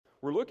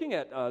We're looking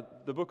at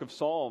the book of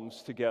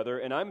Psalms together,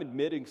 and I'm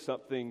admitting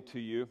something to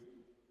you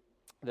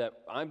that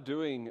I'm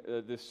doing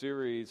this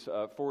series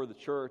for the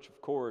church, of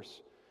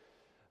course.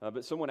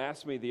 But someone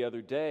asked me the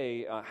other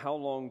day, how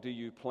long do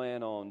you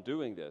plan on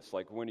doing this?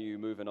 Like, when are you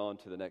moving on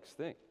to the next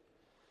thing?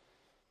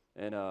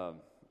 And I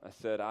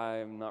said,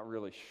 I'm not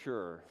really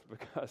sure,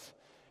 because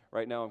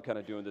right now I'm kind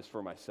of doing this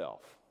for myself.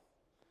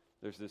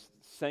 There's this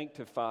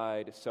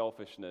sanctified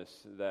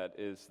selfishness that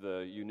is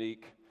the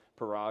unique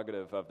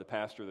prerogative of the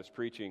pastor that's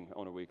preaching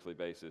on a weekly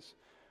basis,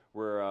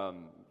 where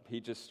he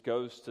just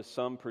goes to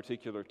some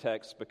particular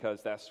text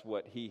because that's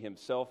what he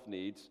himself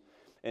needs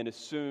and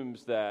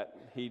assumes that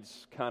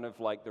he's kind of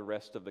like the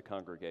rest of the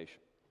congregation.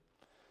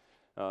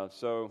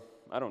 So,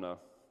 I don't know.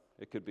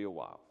 It could be a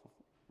while.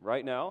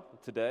 Right now,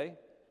 today,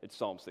 it's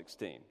Psalm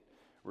 16.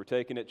 We're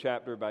taking it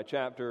chapter by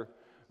chapter,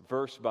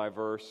 verse by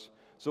verse.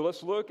 So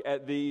let's look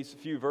at these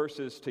few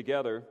verses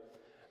together.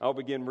 I'll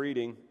begin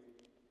reading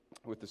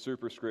with the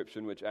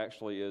superscription, which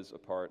actually is a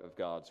part of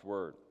God's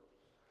Word.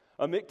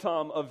 A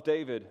miktam of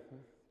David,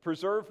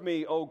 preserve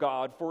me, O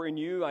God, for in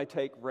you I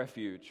take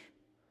refuge.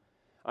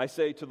 I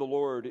say to the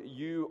Lord,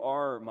 you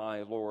are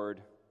my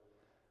Lord.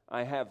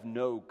 I have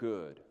no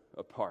good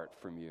apart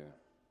from you.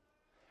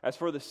 As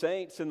for the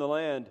saints in the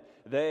land,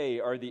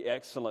 they are the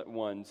excellent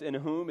ones, in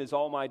whom is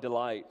all my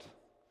delight.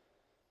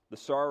 The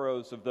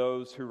sorrows of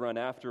those who run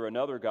after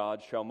another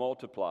god shall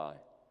multiply.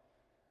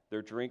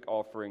 Their drink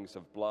offerings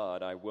of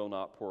blood I will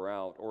not pour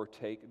out, or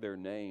take their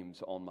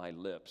names on my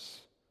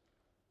lips.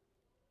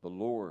 The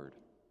Lord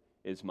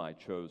is my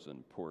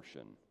chosen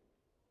portion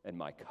and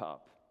my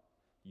cup.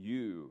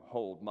 You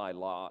hold my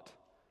lot.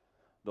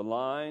 The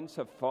lines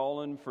have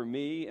fallen for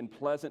me in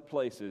pleasant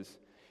places.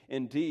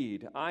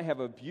 Indeed, I have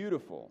a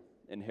beautiful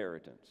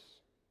inheritance.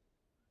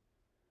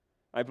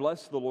 I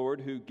bless the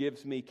Lord who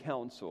gives me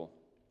counsel.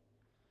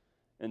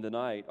 In the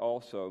night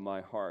also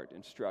my heart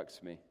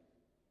instructs me.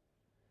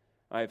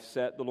 I have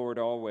set the Lord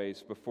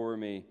always before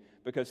me,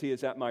 because he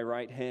is at my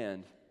right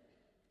hand.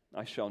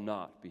 I shall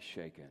not be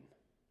shaken.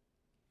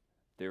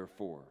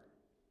 Therefore,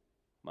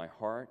 my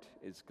heart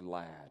is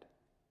glad,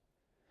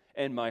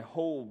 and my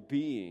whole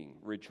being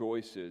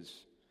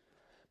rejoices.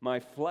 My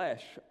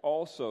flesh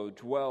also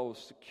dwells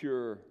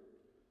secure,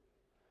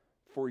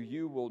 for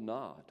you will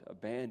not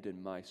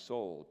abandon my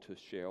soul to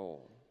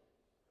Sheol,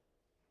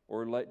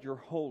 or let your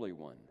Holy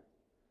One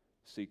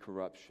see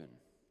corruption.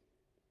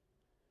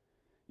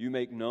 You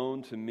make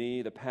known to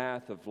me the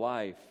path of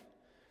life.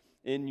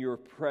 In your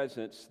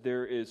presence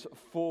there is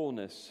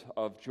fullness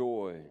of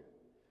joy.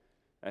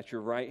 At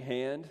your right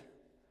hand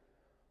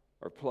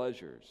are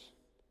pleasures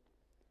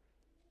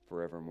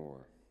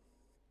forevermore.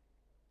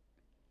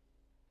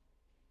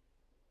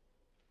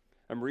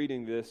 I'm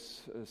reading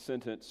this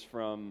sentence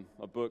from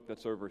a book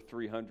that's over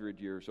 300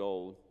 years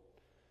old.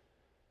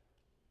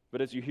 But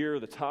as you hear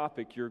the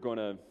topic, you're going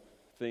to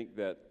think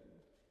that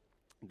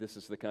this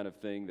is the kind of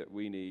thing that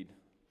we need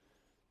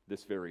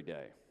this very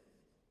day.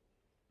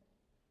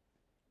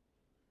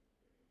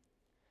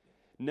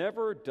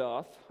 Never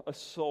doth a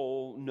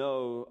soul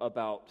know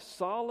about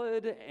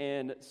solid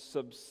and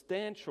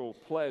substantial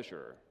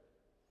pleasure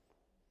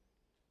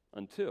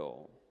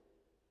until,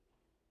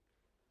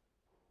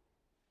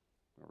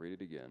 I'll read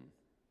it again.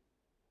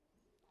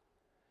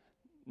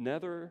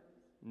 Never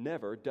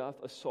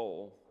doth a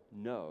soul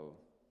know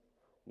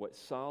what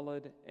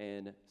solid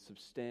and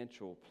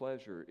substantial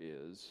pleasure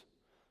is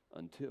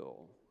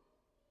until.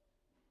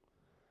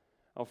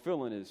 I'll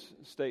fill in his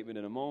statement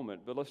in a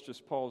moment, but let's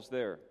just pause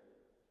there.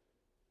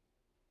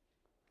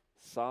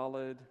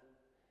 Solid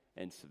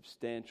and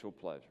substantial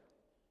pleasure.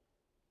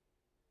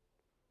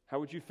 How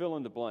would you fill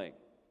in the blank?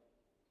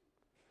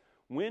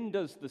 When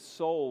does the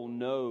soul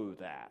know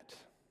that?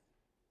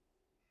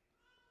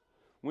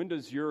 When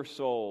does your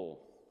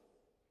soul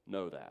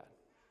know that?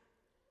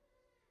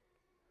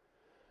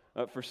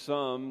 For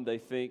some, they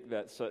think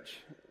that such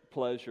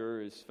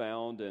pleasure is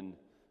found in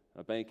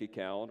a bank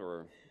account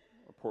or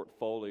a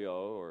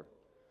portfolio or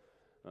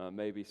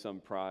maybe some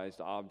prized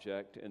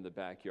object in the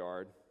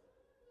backyard.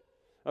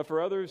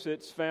 For others,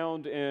 it's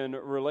found in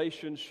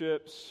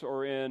relationships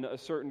or in a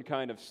certain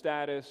kind of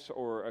status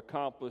or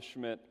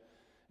accomplishment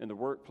in the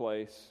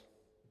workplace.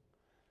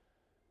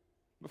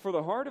 But for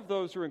the heart of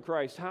those who are in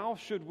Christ, how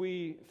should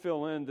we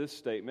fill in this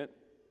statement?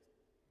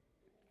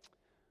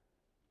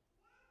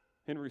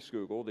 Henry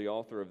Scougal, the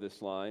author of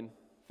this line,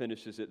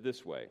 finishes it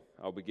this way.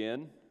 I'll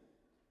begin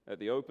at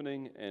the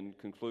opening and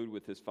conclude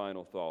with his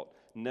final thought.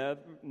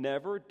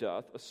 Never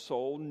doth a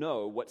soul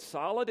know what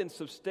solid and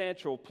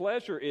substantial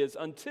pleasure is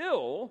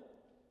until,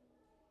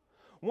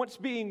 once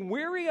being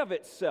weary of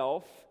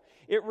itself,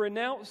 it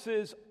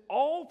renounces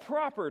all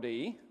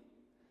property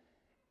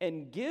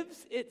and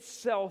gives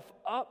itself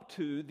up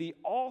to the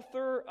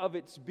author of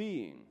its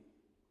being.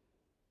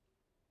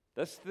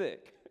 That's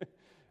thick.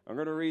 I'm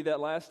going to read that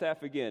last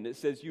half again. It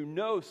says, you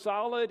know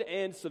solid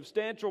and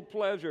substantial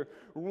pleasure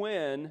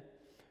when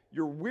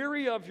you're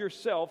weary of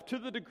yourself to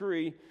the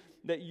degree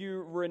that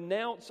you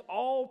renounce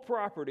all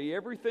property,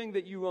 everything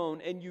that you own,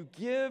 and you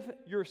give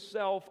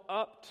yourself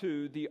up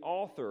to the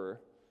author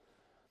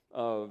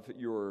of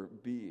your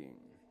being.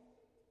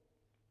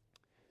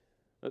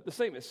 The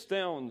statement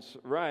sounds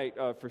right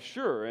for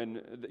sure,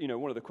 and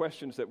one of the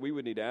questions that we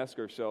would need to ask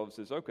ourselves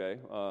is, okay,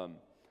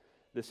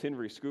 this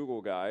Henry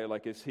Scougal guy,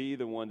 is he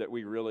the one that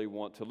we really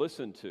want to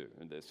listen to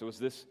in this? So is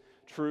this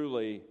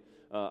truly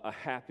a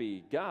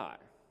happy guy?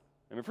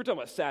 I mean, if we're talking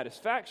about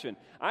satisfaction,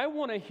 I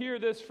want to hear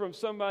this from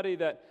somebody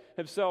that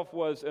himself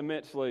was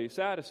immensely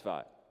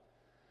satisfied.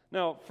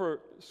 Now,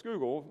 for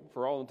Scougal,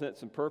 for all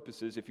intents and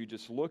purposes, if you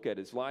just look at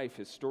his life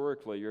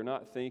historically, you're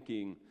not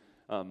thinking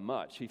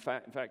much. In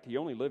fact, he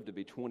only lived to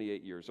be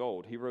 28 years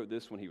old. He wrote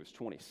this when he was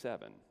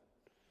 27.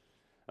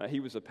 He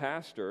was a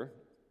pastor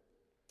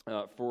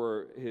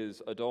for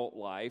his adult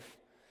life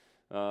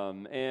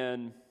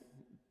and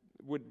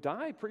would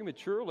die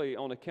prematurely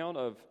on account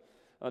of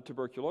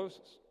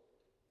tuberculosis.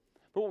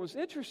 But what was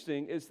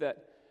interesting is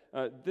that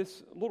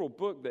this little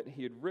book that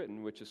he had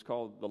written, which is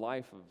called The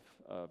Life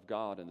of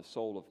God and the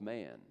Soul of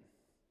Man,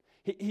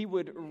 he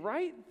would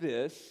write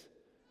this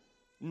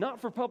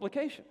not for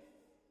publication.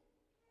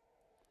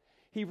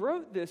 He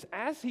wrote this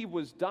as he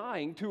was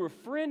dying to a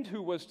friend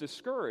who was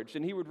discouraged,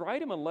 and he would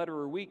write him a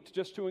letter a week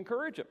just to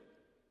encourage him.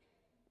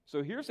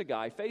 So here's a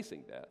guy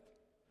facing death,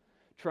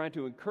 trying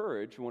to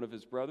encourage one of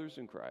his brothers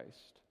in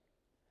Christ.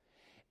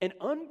 And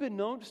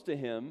unbeknownst to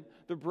him,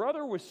 the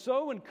brother was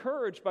so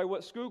encouraged by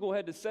what Scougal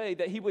had to say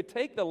that he would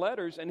take the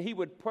letters and he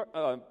would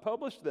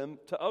publish them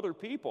to other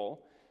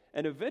people,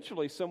 and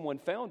eventually someone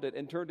found it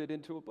and turned it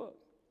into a book.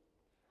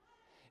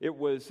 It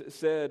was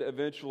said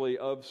eventually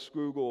of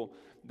Scougal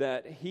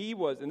that he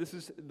was, and this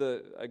is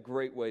a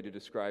great way to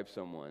describe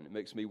someone, it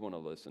makes me want to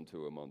listen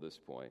to him on this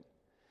point,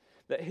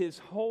 that his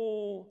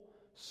whole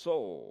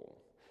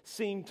soul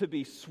seemed to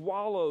be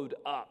swallowed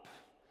up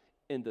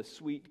in the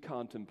sweet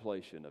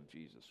contemplation of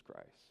Jesus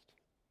Christ.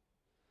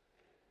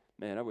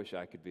 Man, I wish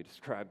I could be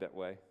described that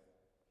way.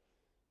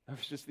 I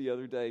was just the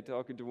other day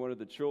talking to one of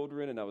the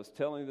children, and I was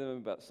telling them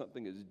about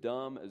something as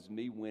dumb as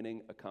me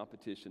winning a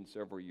competition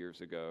several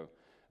years ago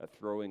at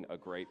throwing a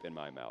grape in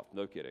my mouth.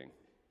 No kidding.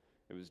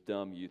 It was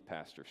dumb youth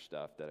pastor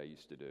stuff that I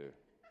used to do.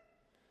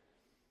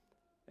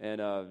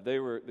 And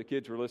the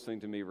kids were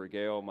listening to me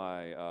regale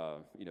my,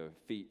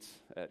 feats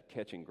at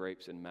catching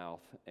grapes in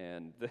mouth,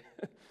 and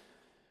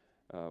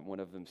one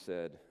of them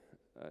said,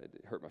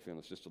 it hurt my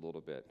feelings just a little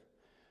bit,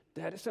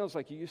 "Dad, it sounds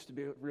like you used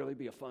to really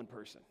be a fun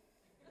person."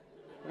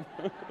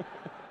 I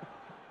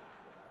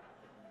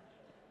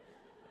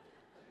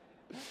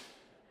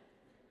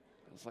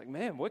was like,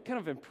 man, what kind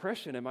of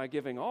impression am I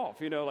giving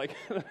off?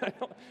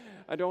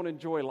 I don't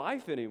enjoy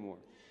life anymore.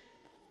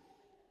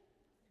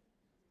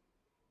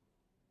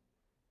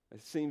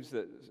 It seems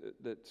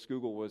that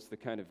Scougal was the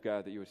kind of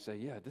guy that you would say,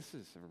 yeah, this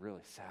is a really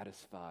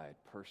satisfied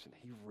person.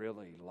 He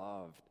really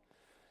loved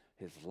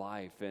his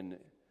life, and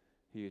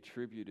he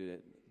attributed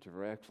it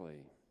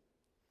directly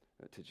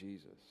to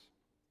Jesus.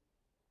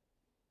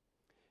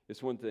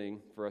 It's one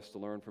thing for us to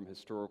learn from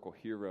historical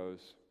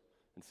heroes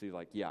and see,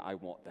 I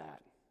want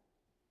that.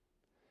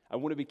 I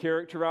want to be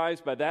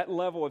characterized by that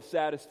level of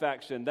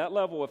satisfaction, that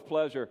level of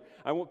pleasure.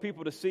 I want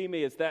people to see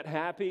me as that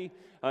happy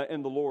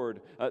in the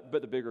Lord.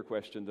 But the bigger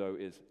question, though,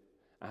 is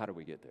how do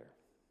we get there?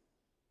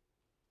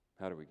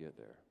 How do we get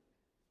there?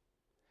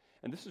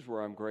 And this is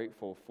where I'm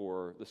grateful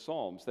for the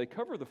Psalms. They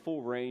cover the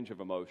full range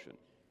of emotion.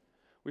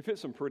 We've hit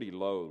some pretty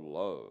low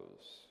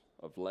lows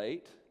of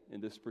late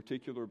in this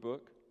particular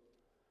book.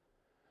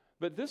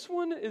 But this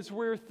one is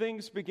where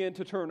things begin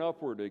to turn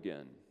upward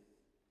again.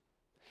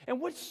 And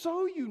what's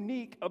so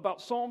unique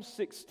about Psalm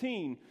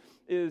 16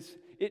 is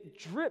it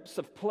drips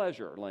of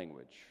pleasure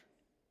language.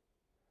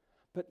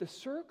 But the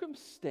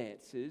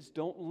circumstances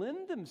don't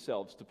lend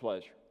themselves to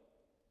pleasure.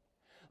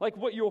 Like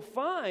what you'll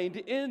find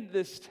in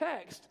this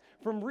text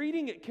from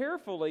reading it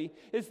carefully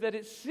is that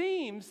it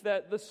seems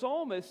that the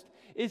psalmist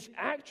is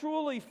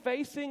actually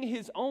facing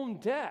his own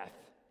death.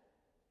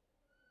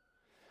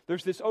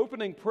 There's this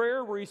opening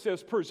prayer where he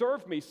says,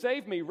 "Preserve me,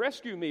 save me,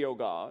 rescue me, O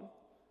God."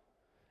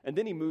 And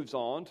then he moves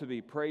on to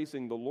be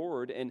praising the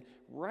Lord. And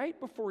right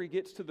before he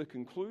gets to the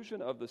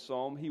conclusion of the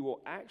psalm, he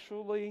will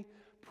actually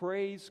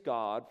praise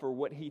God for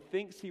what he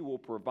thinks he will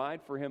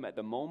provide for him at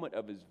the moment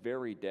of his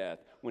very death,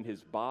 when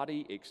his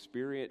body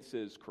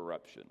experiences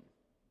corruption.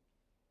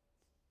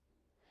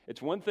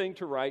 It's one thing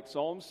to write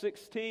Psalm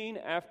 16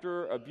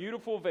 after a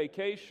beautiful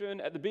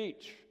vacation at the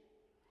beach.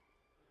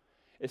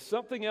 It's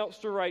something else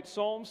to write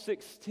Psalm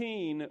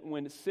 16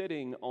 when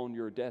sitting on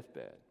your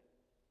deathbed.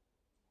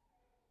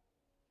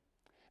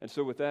 And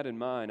so with that in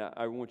mind,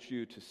 I want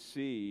you to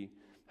see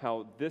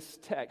how this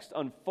text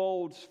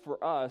unfolds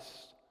for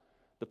us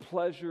the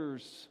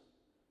pleasures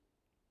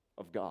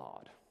of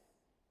God.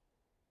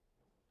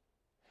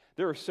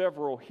 There are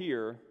several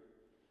here,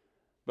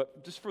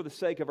 but just for the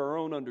sake of our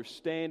own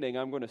understanding,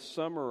 I'm going to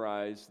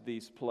summarize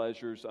these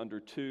pleasures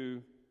under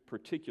two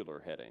particular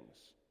headings.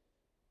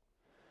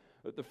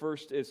 The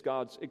first is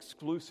God's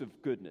exclusive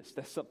goodness.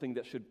 That's something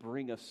that should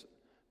bring us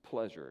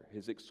pleasure,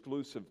 his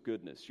exclusive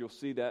goodness. You'll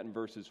see that in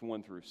verses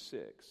 1 through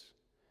 6.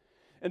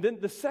 And then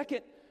the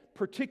second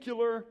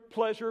particular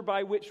pleasure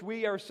by which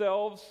we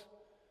ourselves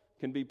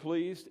can be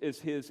pleased is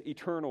his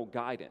eternal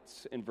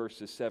guidance in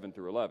verses 7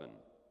 through 11.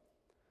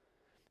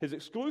 His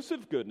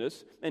exclusive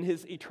goodness and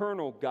his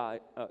eternal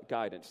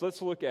guidance.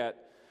 Let's look at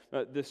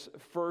this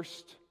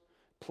first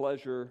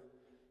pleasure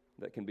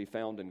that can be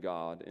found in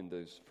God in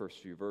those first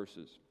few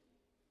verses.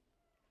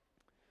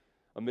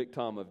 A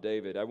miktam of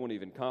David. I won't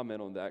even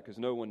comment on that because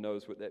no one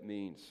knows what that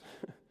means.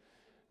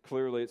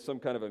 Clearly, it's some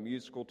kind of a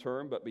musical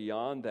term, but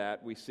beyond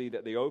that, we see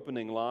that the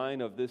opening line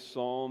of this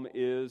psalm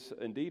is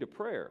indeed a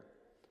prayer.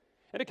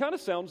 And it kind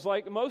of sounds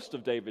like most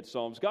of David's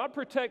psalms. God,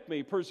 protect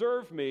me,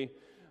 preserve me.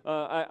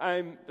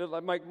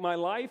 My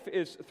life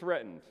is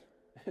threatened.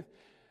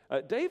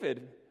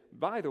 David,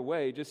 by the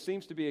way, just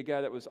seems to be a guy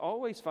that was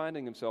always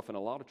finding himself in a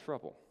lot of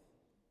trouble.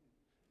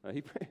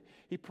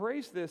 He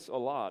prays this a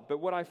lot. But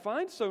what I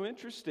find so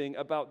interesting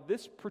about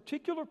this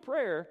particular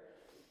prayer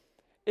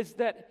is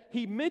that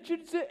he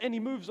mentions it and he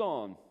moves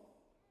on.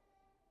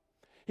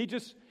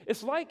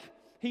 It's like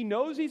he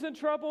knows he's in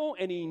trouble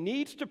and he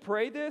needs to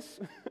pray this.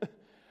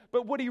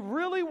 But what he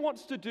really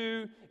wants to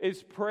do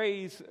is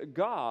praise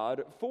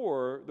God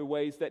for the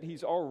ways that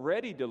he's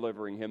already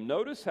delivering him.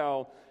 Notice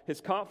how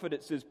his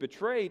confidence is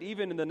betrayed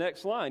even in the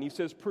next line. He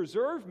says,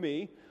 "Preserve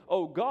me,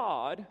 O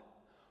God,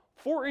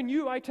 for in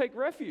you I take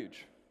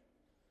refuge."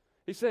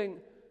 He's saying,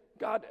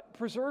 God,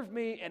 preserve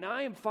me, and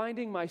I am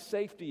finding my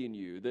safety in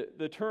you.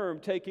 The term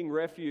taking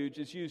refuge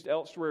is used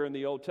elsewhere in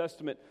the Old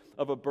Testament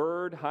of a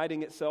bird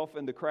hiding itself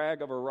in the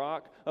crag of a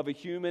rock, of a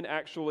human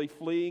actually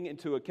fleeing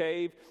into a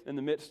cave in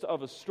the midst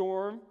of a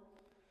storm.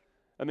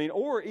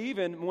 Or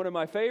even one of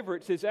my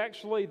favorites is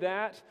actually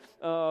that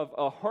of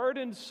a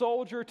hardened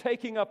soldier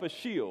taking up a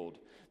shield.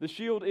 The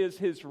shield is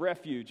his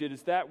refuge. It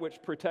is that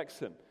which protects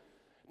him.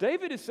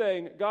 David is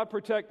saying, God,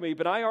 protect me,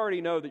 but I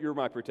already know that you're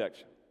my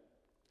protection.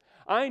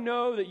 I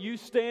know that you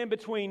stand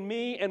between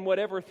me and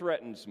whatever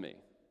threatens me.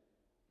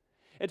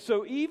 And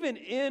so even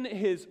in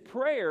his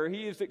prayer,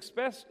 he is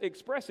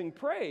expressing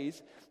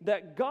praise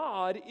that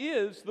God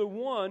is the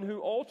one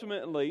who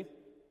ultimately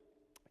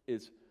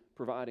is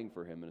providing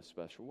for him in a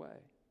special way.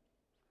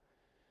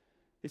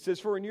 He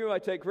says, "For in you I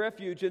take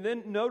refuge." And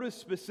then notice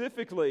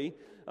specifically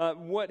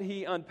what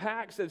he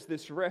unpacks as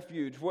this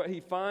refuge, what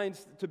he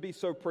finds to be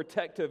so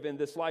protective in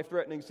this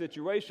life-threatening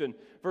situation.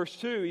 Verse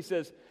 2, he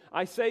says,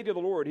 "I say to the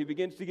Lord," he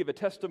begins to give a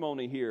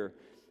testimony here,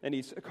 and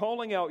he's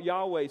calling out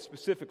Yahweh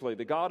specifically,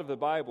 the God of the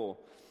Bible.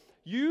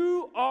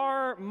 "You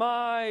are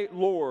my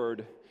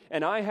Lord,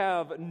 and I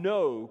have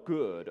no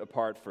good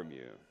apart from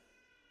you."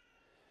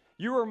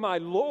 You are my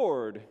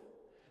Lord.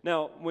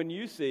 Now, when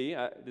you see,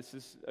 this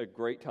is a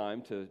great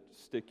time to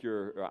stick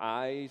your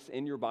eyes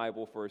in your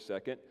Bible for a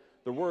second,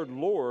 the word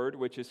Lord,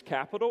 which is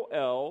capital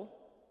L,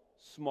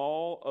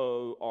 small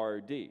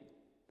O-R-D.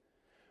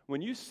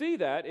 When you see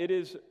that, it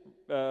is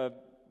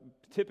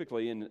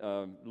typically in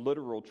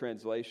literal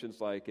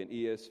translations like an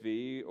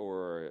ESV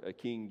or a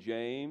King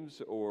James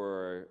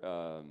or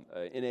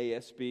an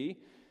NASB.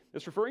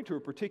 It's referring to a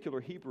particular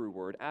Hebrew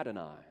word,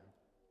 Adonai.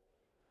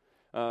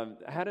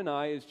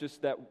 Adonai is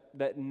just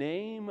that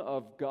name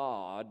of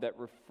God that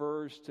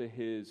refers to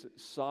his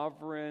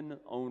sovereign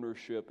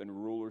ownership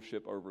and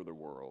rulership over the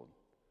world.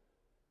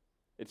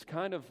 It's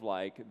kind of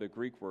like the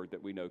Greek word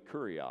that we know,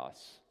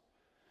 kurios.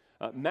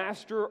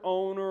 Master,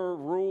 owner,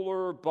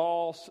 ruler,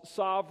 boss,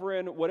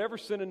 sovereign, whatever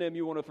synonym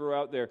you want to throw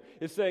out there,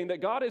 is saying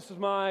that God is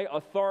my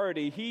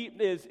authority. He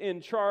is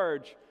in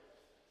charge.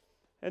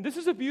 And this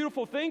is a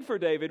beautiful thing for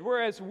David,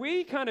 whereas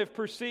we kind of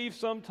perceive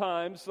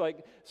sometimes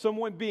like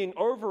someone being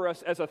over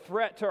us as a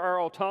threat to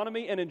our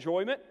autonomy and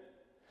enjoyment,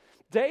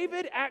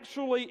 David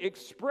actually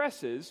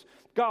expresses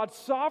God's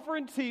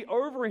sovereignty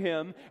over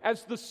him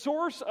as the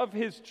source of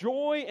his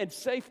joy and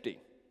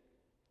safety.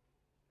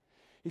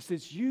 He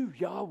says, "You,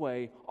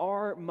 Yahweh,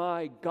 are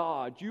my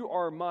God. You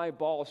are my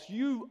boss.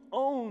 You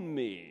own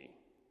me."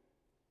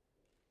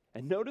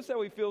 And notice how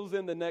he fills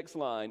in the next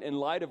line in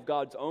light of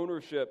God's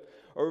ownership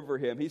over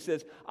him. He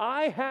says,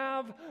 "I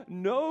have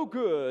no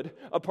good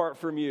apart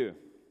from you."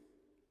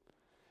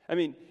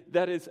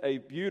 That is a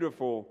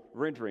beautiful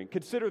rendering.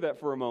 Consider that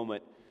for a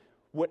moment.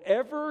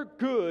 Whatever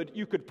good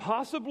you could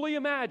possibly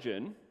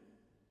imagine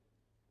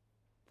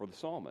for the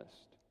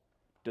psalmist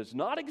does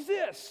not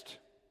exist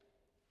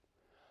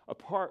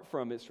apart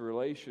from its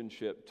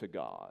relationship to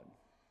God.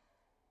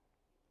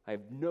 I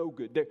have no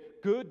good.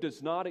 Good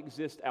does not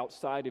exist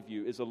outside of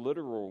you is a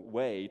literal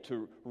way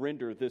to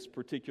render this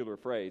particular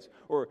phrase.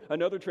 Or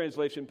another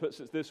translation puts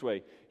it this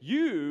way: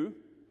 "You,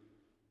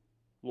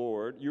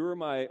 Lord, you are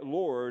my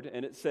Lord,"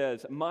 and it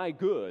says, "my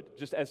good,"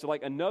 just as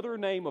like another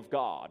name of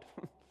God.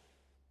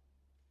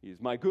 He is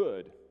my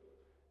good,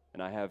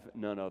 and I have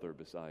none other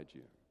besides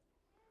you.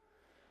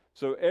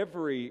 So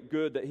every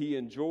good that he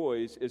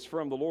enjoys is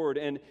from the Lord.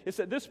 And it's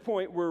at this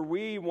point where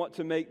we want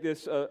to make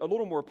this a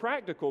little more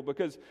practical,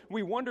 because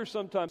we wonder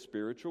sometimes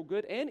spiritual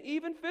good and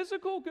even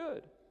physical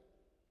good.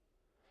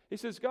 He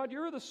says, God,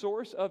 you're the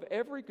source of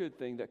every good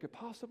thing that could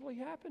possibly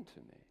happen to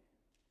me.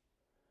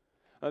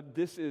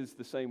 This is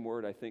the same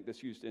word, I think,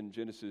 that's used in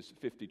Genesis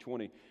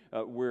 50:20,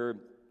 where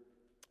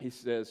he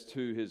says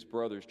to his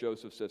brothers,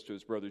 Joseph says to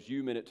his brothers,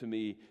 "You meant it to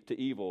me to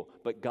evil,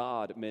 but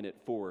God meant it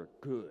for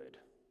good."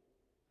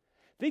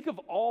 Think of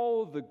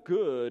all the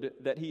good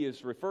that he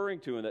is referring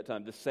to in that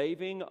time. The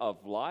saving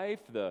of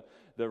life, the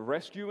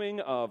rescuing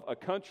of a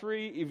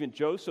country, even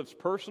Joseph's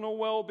personal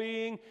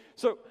well-being.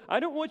 So I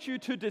don't want you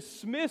to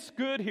dismiss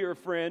good here,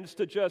 friends,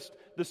 to just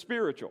the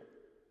spiritual.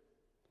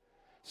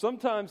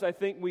 Sometimes I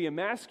think we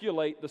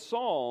emasculate the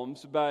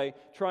Psalms by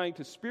trying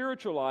to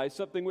spiritualize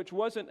something which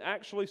wasn't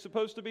actually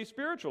supposed to be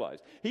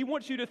spiritualized. He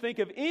wants you to think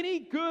of any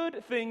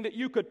good thing that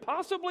you could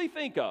possibly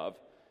think of,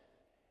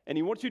 and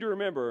he wants you to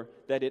remember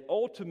that it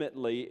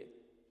ultimately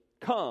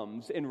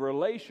comes in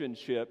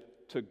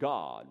relationship to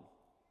God,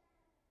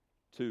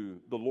 to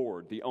the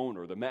Lord, the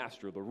owner, the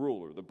master, the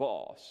ruler, the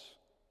boss.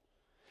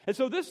 And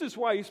so this is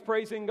why he's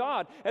praising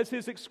God as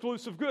his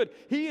exclusive good.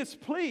 He is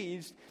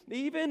pleased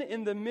even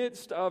in the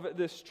midst of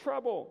this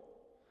trouble.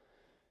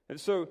 And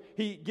so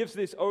he gives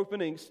this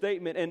opening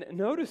statement, and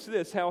notice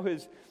this, how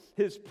his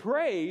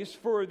praise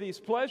for these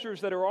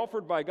pleasures that are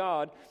offered by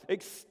God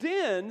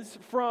extends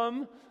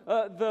from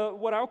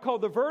what I'll call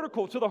the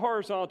vertical to the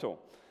horizontal.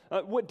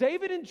 What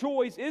David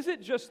enjoys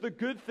isn't just the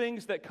good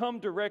things that come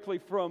directly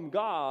from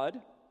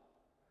God,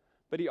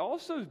 but he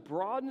also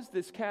broadens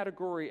this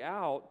category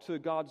out to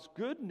God's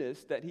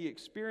goodness that he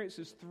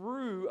experiences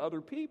through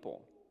other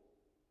people.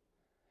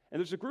 And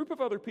there's a group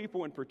of other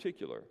people in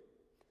particular.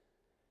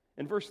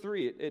 In verse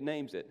 3, it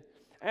names it.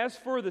 As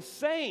for the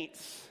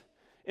saints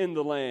in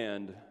the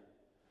land,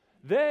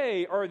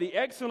 they are the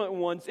excellent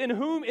ones in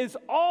whom is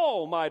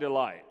all my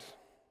delight.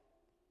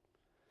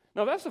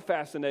 Now that's a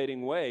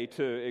fascinating way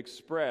to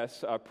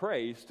express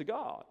praise to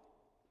God.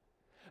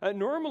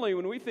 Normally,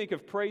 when we think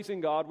of praising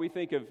God, we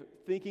think of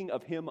thinking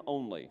of Him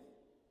only.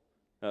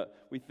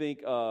 We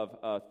think of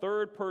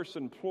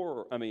third-person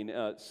plural.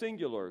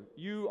 Singular.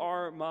 You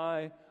are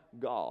my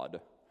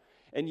God,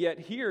 and yet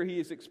here he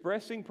is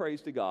expressing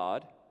praise to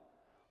God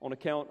on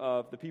account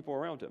of the people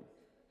around him.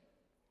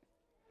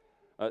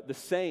 The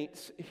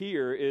saints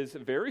here is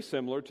very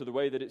similar to the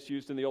way that it's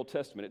used in the Old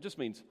Testament. It just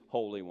means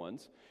holy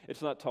ones.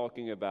 It's not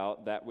talking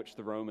about that which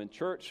the Roman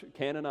Church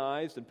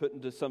canonized and put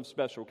into some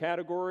special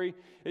category.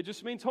 It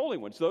just means holy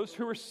ones, those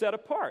who are set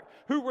apart.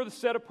 Who were the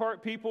set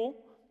apart people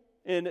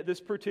in this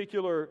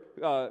particular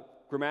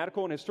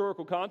grammatical and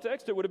historical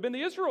context? It would have been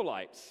the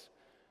Israelites.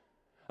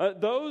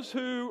 Those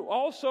who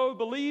also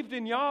believed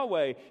in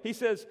Yahweh. He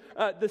says,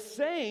 the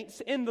saints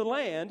in the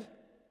land,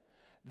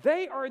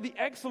 they are the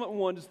excellent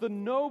ones, the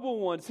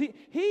noble ones.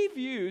 He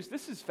views,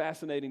 this is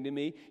fascinating to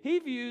me, he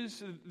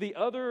views the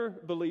other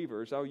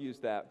believers, I'll use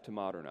that to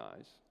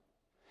modernize.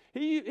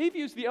 He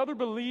views the other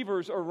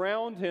believers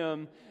around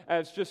him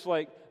as just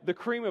like the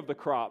cream of the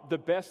crop, the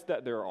best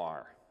that there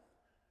are.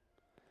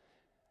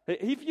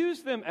 He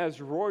views them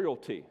as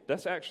royalty.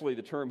 That's actually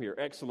the term here,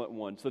 excellent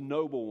ones, the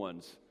noble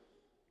ones.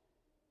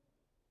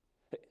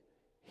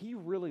 He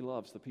really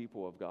loves the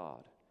people of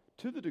God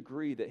to the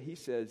degree that he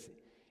says,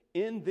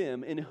 in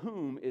them, in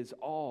whom is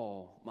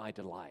all my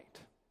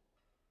delight.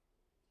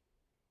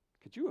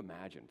 Could you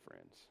imagine,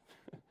 friends,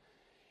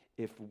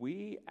 if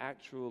we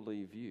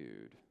actually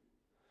viewed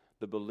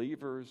the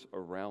believers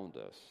around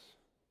us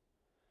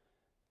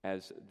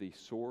as the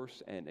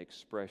source and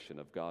expression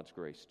of God's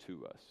grace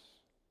to us?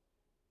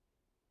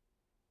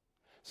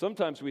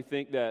 Sometimes we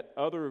think that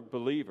other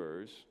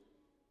believers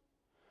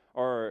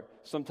are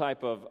some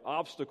type of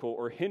obstacle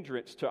or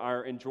hindrance to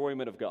our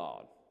enjoyment of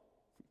God.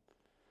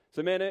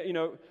 So, man,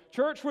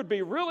 church would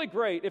be really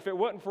great if it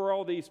wasn't for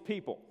all these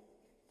people.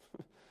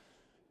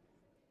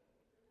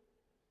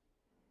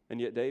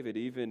 And yet David,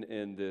 even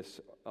in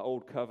this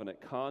Old Covenant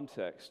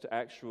context,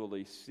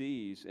 actually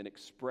sees an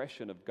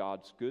expression of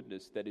God's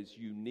goodness that is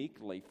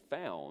uniquely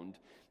found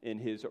in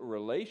his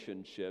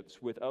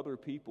relationships with other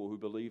people who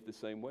believe the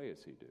same way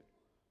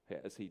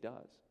as he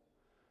does.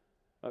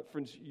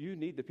 Friends, you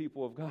need the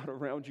people of God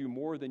around you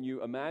more than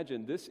you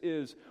imagine. This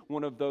is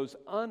one of those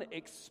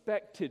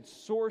unexpected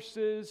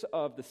sources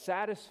of the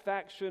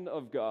satisfaction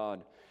of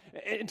God.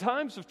 In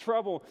times of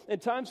trouble, in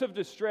times of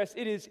distress,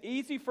 it is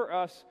easy for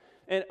us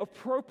and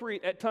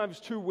appropriate at times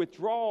to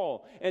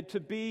withdraw and to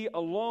be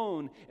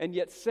alone, and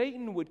yet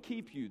Satan would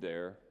keep you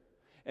there,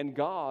 and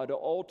God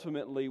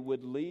ultimately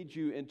would lead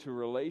you into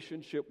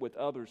relationship with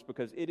others,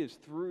 because it is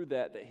through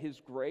that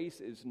his grace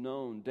is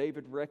known.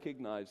 David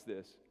recognized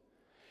this.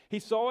 He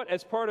saw it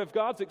as part of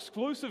God's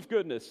exclusive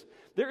goodness.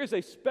 There is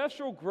a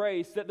special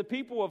grace that the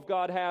people of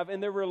God have in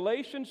their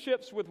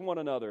relationships with one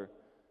another.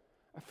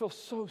 I feel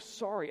so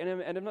sorry,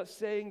 and I'm not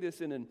saying this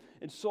in an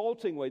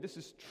insulting way. This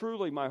is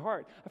truly my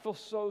heart. I feel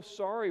so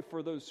sorry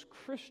for those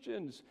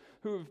Christians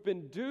who have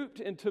been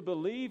duped into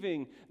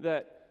believing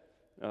that,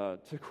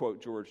 to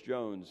quote George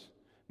Jones,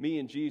 me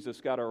and Jesus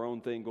got our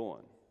own thing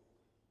going.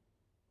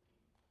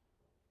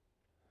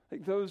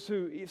 Like those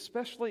who,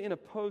 especially in a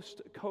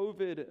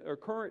post-COVID or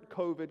current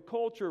COVID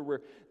culture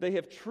where they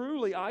have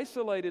truly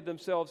isolated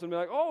themselves and be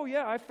like, oh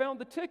yeah, I found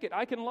the ticket.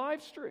 I can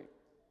live stream.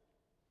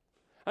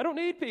 I don't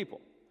need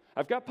people.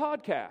 I've got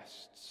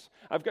podcasts.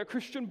 I've got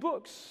Christian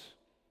books.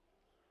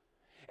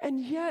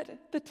 And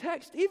yet, the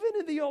text, even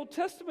in the Old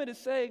Testament, is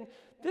saying,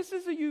 this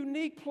is a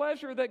unique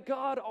pleasure that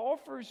God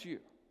offers you.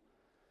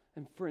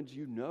 And friends,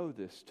 you know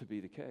this to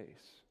be the case.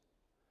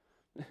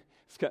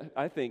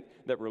 I think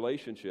that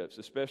relationships,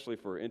 especially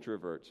for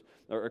introverts,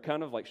 are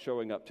kind of like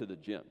showing up to the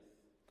gym.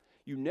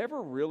 You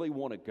never really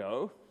want to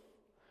go,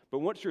 but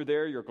once you're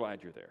there, you're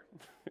glad you're there.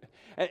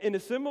 In a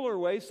similar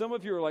way, some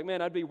of you are like,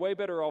 man, I'd be way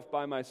better off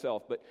by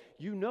myself. But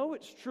you know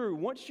it's true.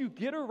 Once you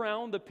get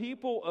around the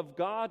people of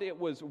God, it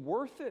was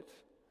worth it.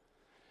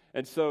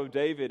 And so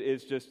David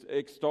is just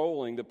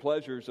extolling the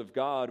pleasures of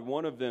God,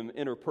 one of them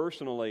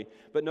interpersonally.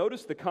 But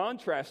notice the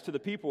contrast to the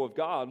people of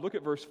God. Look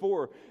at verse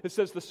 4. It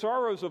says, the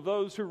sorrows of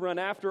those who run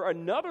after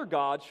another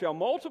god shall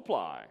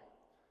multiply.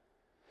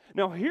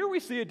 Now here we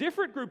see a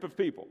different group of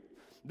people.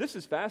 This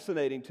is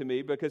fascinating to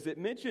me because it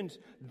mentions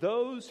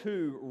those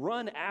who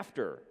run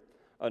after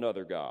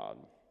another god.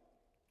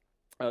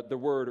 The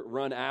word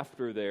run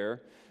after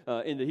there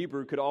in the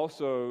Hebrew could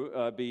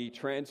also be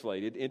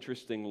translated,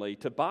 interestingly,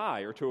 to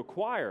buy or to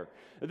acquire.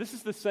 This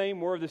is the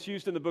same word that's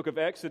used in the book of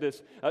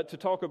Exodus to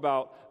talk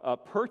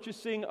about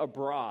purchasing a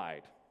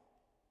bride.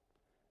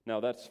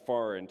 Now, that's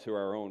foreign to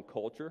our own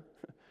culture.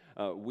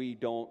 We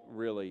don't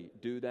really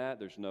do that.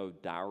 There's no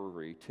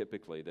dowry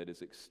typically that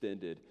is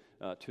extended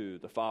to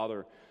the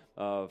father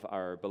of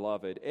our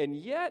beloved. And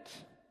yet,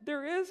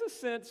 there is a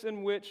sense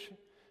in which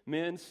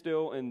men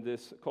still in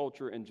this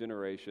culture and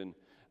generation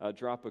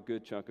drop a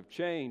good chunk of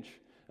change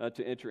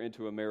to enter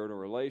into a marital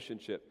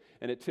relationship,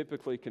 and it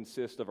typically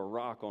consists of a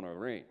rock on a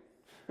ring.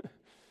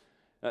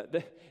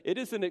 It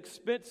is an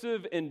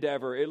expensive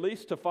endeavor, at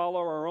least to follow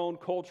our own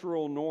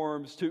cultural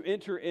norms, to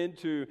enter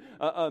into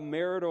a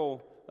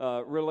marital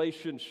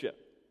relationship.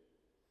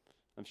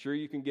 I'm sure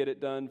you can get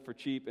it done for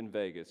cheap in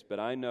Vegas, but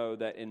I know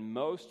that in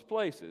most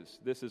places,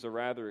 this is a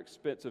rather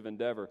expensive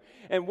endeavor.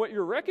 And what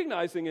you're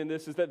recognizing in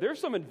this is that there's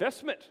some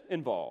investment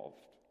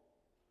involved.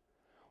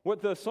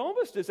 What the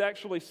psalmist is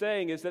actually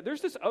saying is that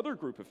there's this other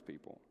group of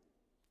people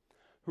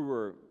who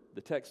are,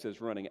 the text says,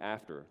 running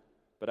after,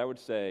 but I would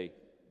say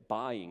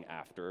buying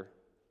after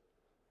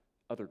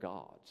other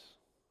gods.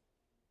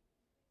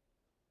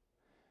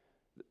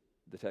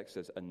 The text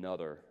says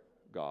another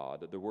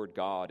God. The word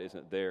God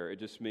isn't there. It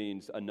just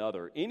means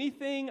another.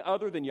 Anything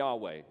other than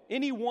Yahweh.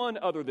 Anyone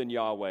other than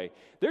Yahweh.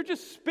 They're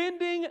just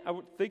spending, I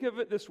would think of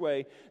it this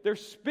way, they're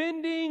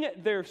spending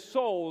their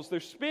souls, they're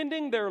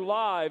spending their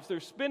lives, they're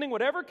spending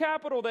whatever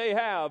capital they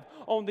have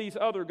on these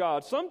other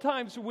gods.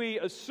 Sometimes we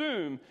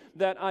assume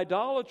that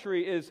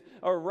idolatry is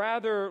a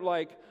rather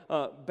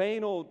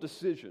banal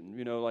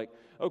decision, like,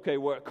 okay,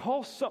 well, it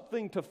costs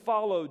something to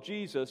follow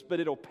Jesus, but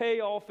it'll pay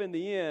off in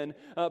the end.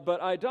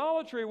 But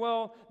idolatry,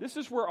 well, this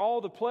is where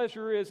all the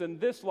pleasure is in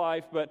this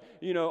life, but,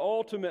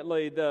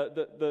 ultimately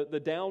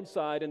the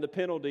downside and the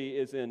penalty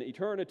is in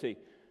eternity.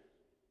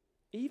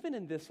 Even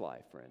in this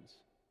life, friends,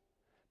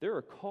 there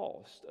are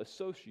costs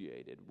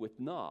associated with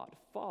not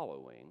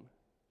following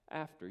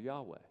after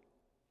Yahweh.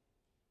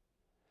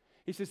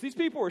 He says these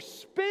people are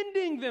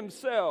spending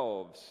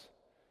themselves.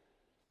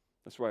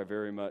 That's why I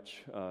very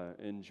much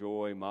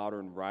enjoy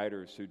modern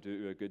writers who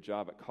do a good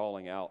job at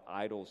calling out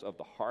idols of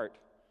the heart.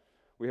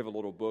 We have a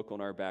little book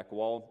on our back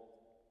wall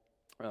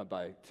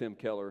by Tim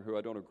Keller, who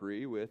I don't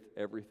agree with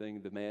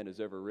everything the man has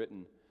ever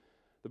written.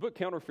 The book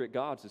Counterfeit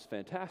Gods is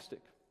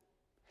fantastic.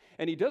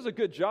 And he does a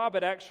good job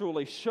at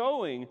actually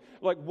showing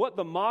what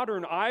the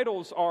modern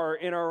idols are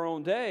in our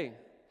own day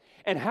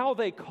and how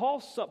they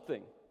cost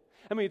something.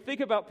 I mean, think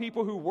about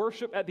people who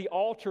worship at the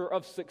altar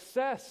of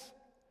success.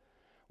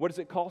 What does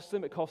it cost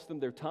them? It costs them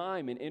their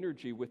time and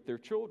energy with their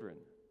children.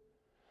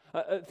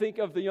 Think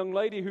of the young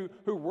lady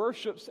who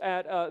worships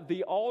at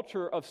the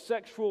altar of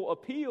sexual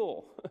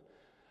appeal.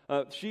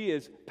 She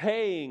is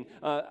paying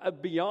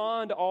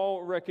beyond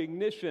all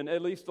recognition,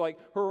 at least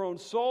her own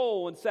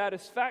soul and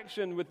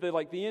satisfaction with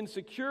the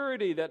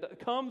insecurity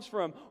that comes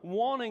from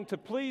wanting to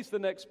please the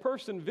next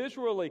person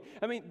visually.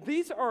 I mean,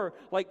 these are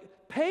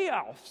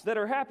payoffs that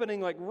are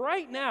happening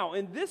right now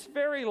in this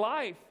very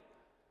life.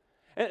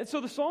 And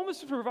so the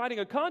psalmist is providing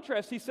a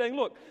contrast. He's saying,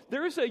 look,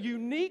 there is a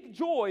unique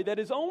joy that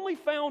is only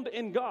found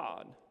in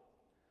God.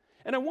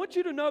 And I want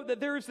you to note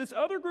that there is this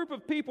other group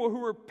of people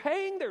who are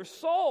paying their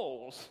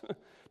souls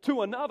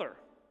to another.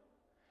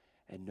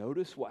 And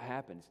notice what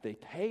happens. They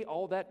pay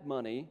all that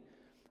money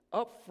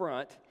up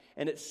front,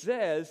 and it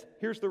says,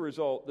 here's the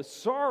result, the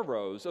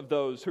sorrows of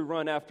those who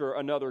run after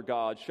another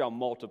god shall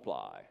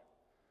multiply.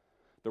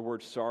 The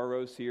word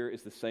sorrows here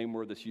is the same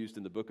word that's used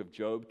in the book of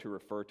Job to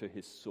refer to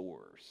his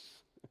sores.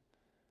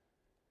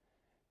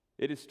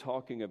 It is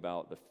talking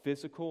about the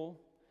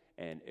physical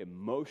and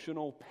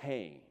emotional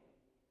pain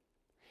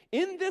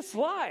in this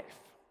life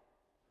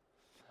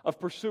of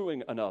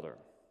pursuing another.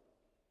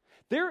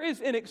 There is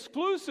an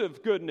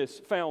exclusive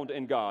goodness found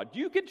in God.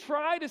 You can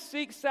try to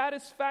seek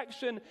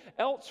satisfaction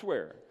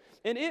elsewhere,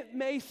 and it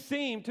may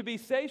seem to be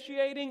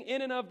satiating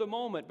in and of the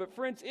moment, but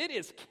friends, it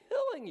is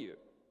killing you.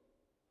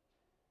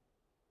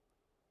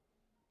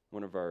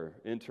 One of our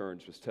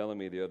interns was telling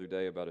me the other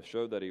day about a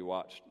show that he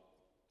watched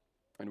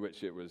in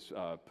which it was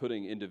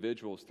putting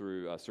individuals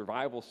through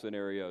survival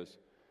scenarios.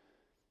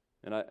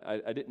 And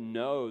I didn't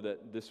know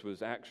that this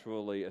was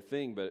actually a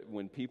thing, but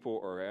when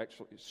people are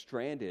actually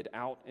stranded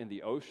out in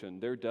the ocean,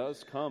 there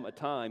does come a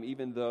time,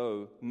 even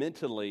though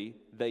mentally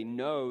they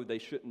know they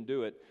shouldn't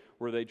do it,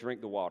 where they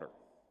drink the water.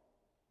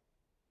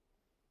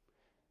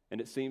 And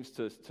it seems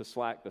to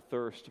slack the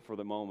thirst for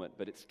the moment,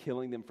 but it's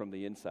killing them from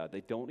the inside.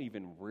 They don't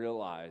even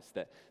realize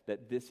that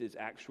this is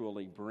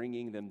actually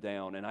bringing them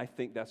down. And I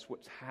think that's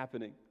what's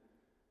happening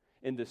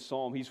in this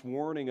psalm. He's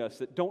warning us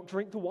that don't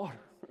drink the water.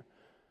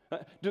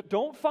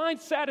 Don't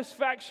find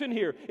satisfaction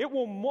here. It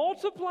will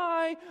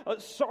multiply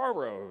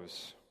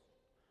sorrows.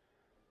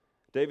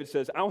 David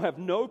says, I'll have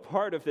no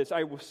part of this.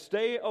 I will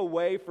stay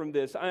away from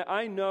this.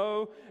 I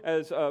know,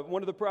 as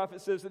one of the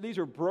prophets says, that these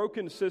are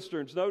broken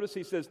cisterns. Notice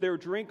he says, they're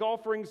drink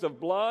offerings of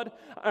blood.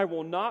 I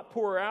will not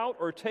pour out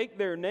or take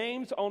their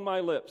names on my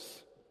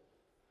lips.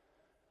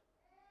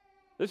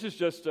 This is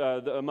just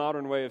a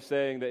modern way of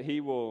saying that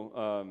he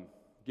will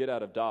get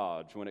out of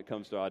Dodge when it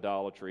comes to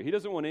idolatry. He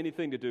doesn't want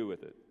anything to do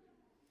with it.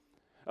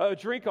 A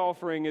drink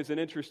offering is an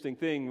interesting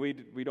thing.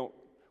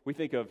 We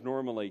think of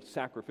normally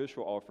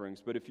sacrificial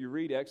offerings, but if you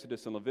read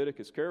Exodus and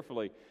Leviticus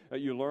carefully,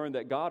 you learn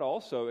that God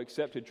also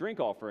accepted drink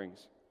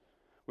offerings,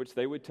 which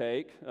they would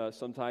take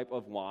some type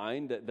of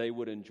wine that they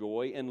would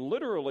enjoy and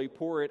literally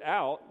pour it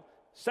out,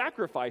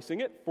 sacrificing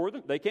it for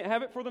them. They can't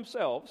have it for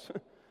themselves,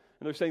 and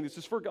they're saying this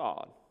is for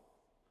God.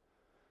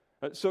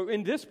 So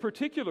in this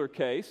particular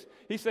case,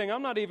 he's saying,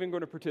 I'm not even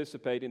going to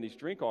participate in these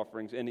drink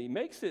offerings, and he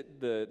makes it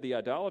the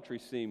idolatry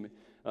seem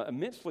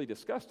immensely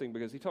disgusting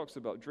because he talks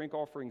about drink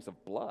offerings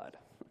of blood.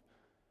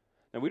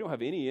 And we don't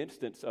have any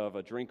instance of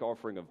a drink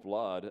offering of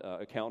blood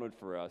accounted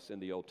for us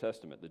in the Old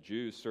Testament. The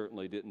Jews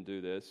certainly didn't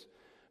do this,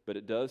 but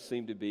it does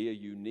seem to be a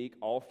unique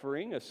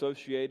offering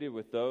associated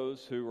with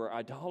those who were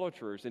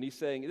idolaters. And he's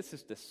saying, this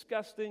is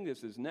disgusting,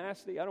 this is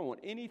nasty, I don't want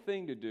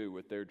anything to do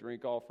with their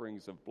drink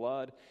offerings of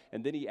blood.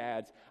 And then he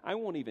adds, I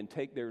won't even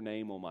take their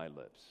name on my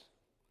lips.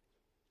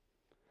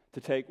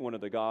 To take one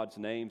of the God's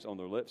names on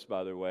their lips,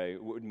 by the way,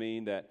 would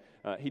mean that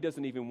he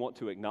doesn't even want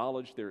to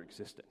acknowledge their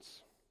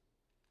existence.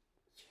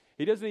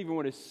 He doesn't even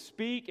want to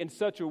speak in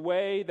such a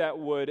way that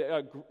would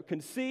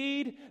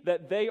concede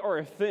that they are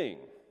a thing.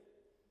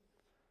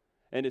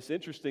 And it's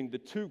interesting, the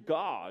two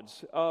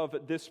gods of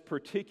this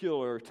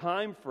particular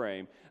time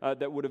frame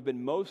that would have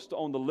been most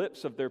on the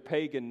lips of their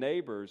pagan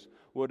neighbors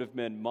would have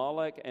been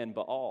Molech and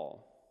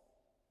Baal.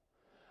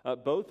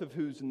 Both of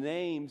whose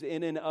names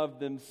in and of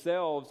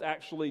themselves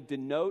actually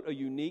denote a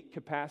unique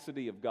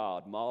capacity of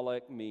God.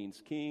 Molech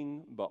means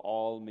king,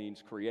 Baal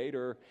means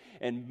creator,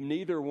 and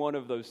neither one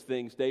of those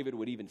things David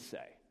would even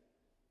say.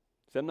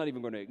 So I'm not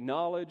even going to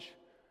acknowledge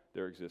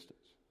their existence.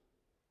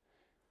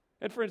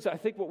 And friends, I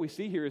think what we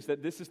see here is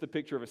that this is the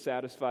picture of a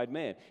satisfied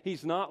man.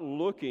 He's not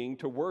looking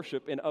to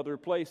worship in other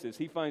places.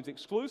 He finds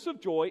exclusive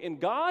joy in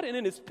God and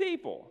in his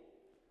people.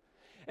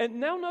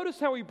 And now notice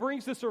how he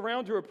brings this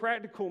around to a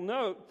practical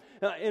note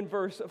in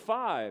verse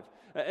 5.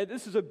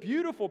 This is a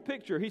beautiful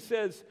picture. He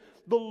says,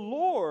 the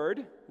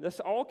Lord, that's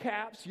all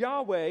caps,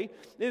 Yahweh,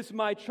 is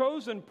my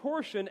chosen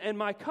portion and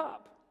my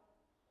cup.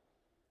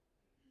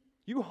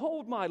 You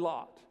hold my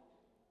lot.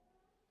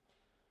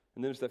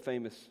 And there's that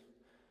famous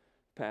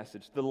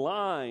passage. The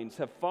lines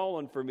have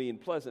fallen for me in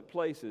pleasant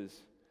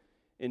places.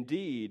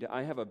 Indeed,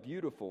 I have a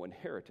beautiful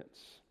inheritance.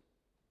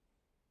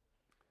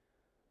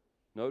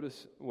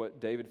 Notice what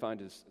David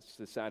finds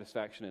his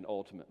satisfaction in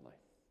ultimately.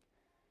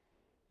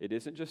 It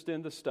isn't just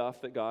in the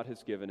stuff that God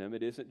has given him.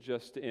 It isn't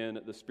just in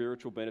the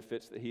spiritual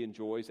benefits that he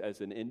enjoys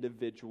as an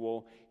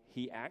individual.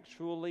 He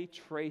actually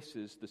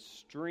traces the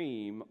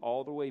stream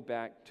all the way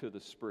back to the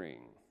spring.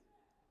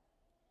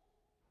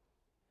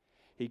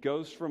 He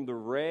goes from the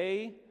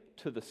ray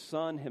to the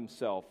sun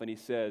himself, and he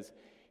says,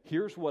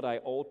 here's what I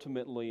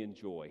ultimately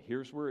enjoy.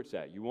 Here's where it's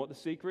at. You want the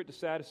secret to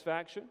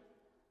satisfaction?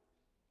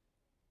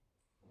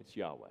 It's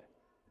Yahweh.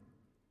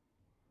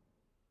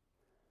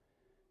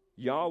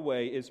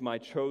 Yahweh is my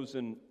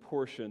chosen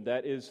portion.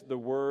 That is the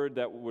word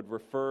that would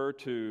refer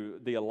to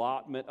the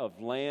allotment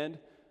of land,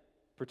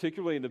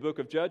 particularly in the book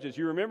of Judges.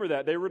 You remember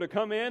that. They were to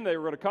come in, they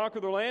were to conquer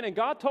the land, and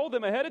God told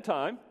them ahead of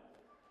time,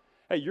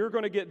 hey, you're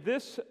going to get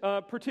this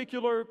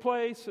particular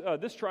place,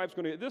 this tribe's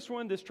going to get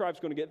this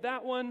tribe's going to get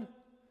that one.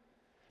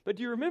 But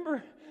do you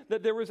remember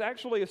that there was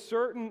actually a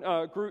certain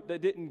group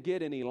that didn't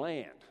get any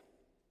land?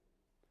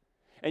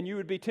 And you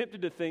would be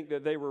tempted to think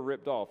that they were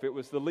ripped off. It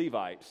was the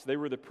Levites. They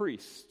were the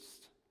priests.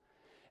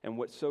 And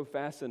what's so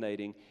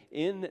fascinating,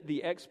 in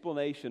the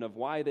explanation of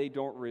why they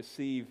don't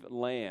receive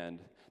land,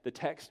 the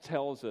text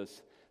tells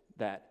us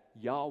that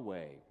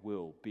Yahweh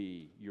will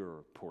be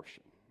your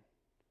portion.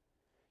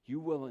 You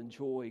will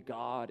enjoy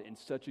God in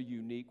such a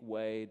unique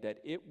way that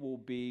it will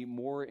be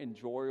more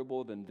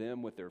enjoyable than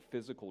them with their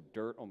physical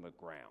dirt on the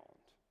ground.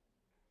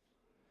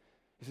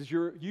 He says,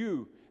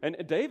 you, and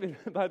David,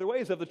 by the way,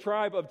 is of the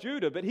tribe of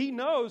Judah, but he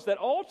knows that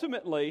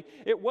ultimately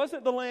it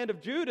wasn't the land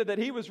of Judah that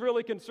he was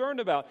really concerned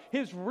about.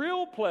 His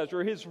real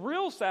pleasure, his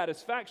real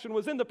satisfaction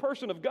was in the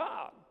person of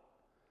God.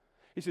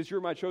 He says,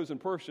 you're my chosen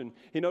person.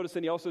 He noticed,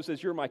 and he also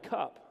says, you're my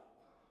cup.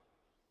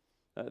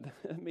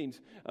 That means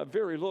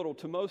very little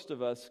to most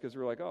of us because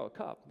we're like, oh, a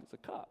cup, it's a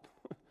cup.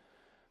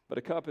 But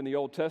a cup in the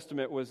Old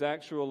Testament was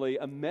actually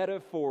a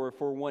metaphor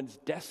for one's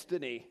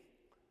destiny.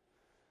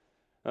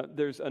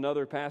 There's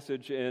another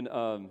passage in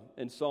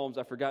Psalms,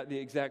 I forgot the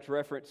exact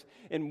reference,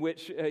 in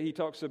which he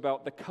talks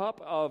about the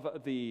cup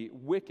of the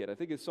wicked. I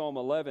think it's Psalm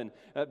 11,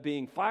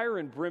 being fire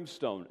and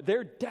brimstone.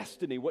 Their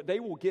destiny, what they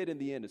will get in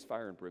the end, is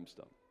fire and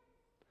brimstone.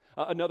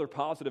 Another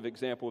positive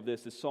example of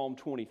this is Psalm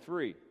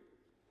 23. It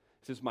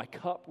says, my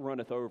cup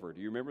runneth over.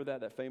 Do you remember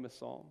that famous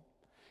psalm?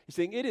 He's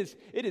saying, it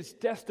is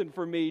destined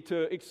for me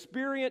to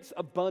experience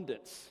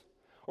abundance.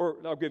 Or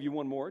I'll give you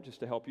one more just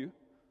to help you.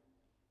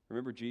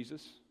 Remember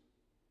Jesus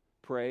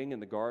praying in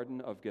the Garden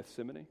of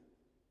Gethsemane?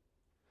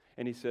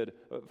 And he said,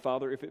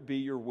 Father, if it be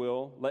your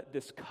will, let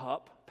this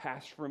cup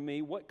pass from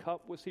me. What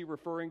cup was he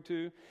referring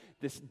to?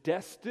 This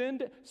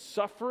destined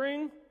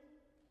suffering.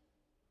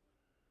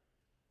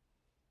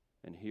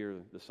 And here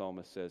the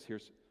psalmist says,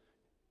 here's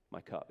my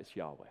cup. It's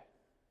Yahweh.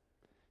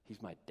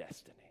 He's my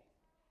destiny.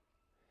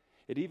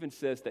 It even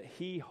says that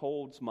he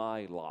holds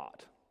my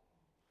lot.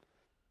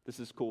 This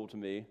is cool to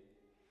me.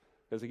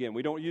 Because again,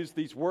 we don't use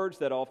these words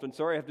that often.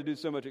 Sorry I have to do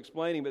so much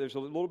explaining, but there's a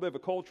little bit of a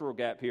cultural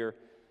gap here.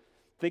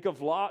 Think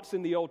of lots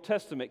in the Old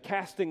Testament,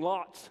 casting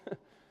lots.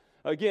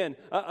 Again,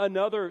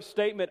 another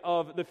statement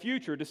of the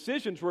future.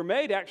 Decisions were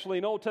made actually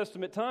in Old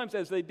Testament times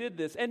as they did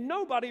this, and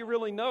nobody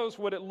really knows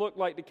what it looked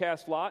like to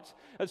cast lots.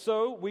 And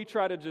so we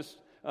try to just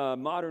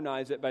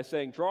modernize it by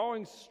saying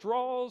drawing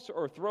straws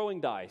or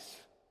throwing dice.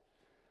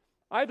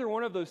 Either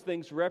one of those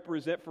things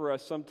represent for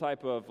us some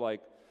type of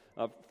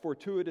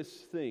fortuitous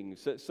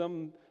things, that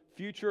some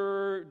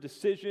future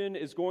decision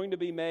is going to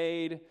be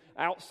made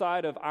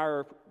outside of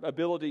our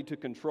ability to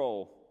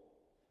control.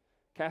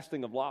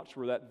 Casting of lots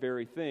were that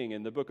very thing.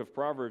 In the book of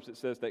Proverbs, it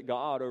says that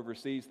God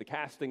oversees the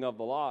casting of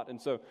the lot.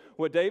 And so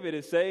what David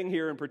is saying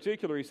here in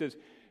particular, he says,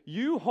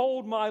 you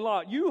hold my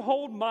lot. You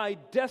hold my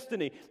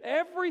destiny.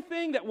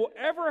 Everything that will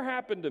ever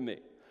happen to me,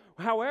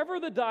 however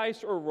the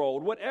dice are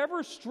rolled,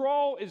 whatever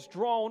straw is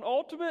drawn,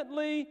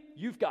 ultimately,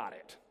 you've got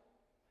it.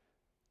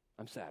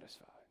 I'm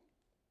satisfied.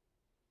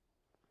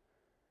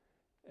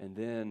 And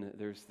then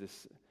there's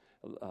this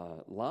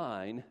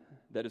line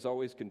that has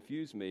always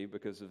confused me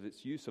because of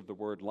its use of the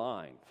word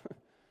line.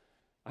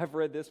 I've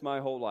read this my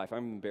whole life.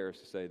 I'm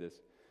embarrassed to say this,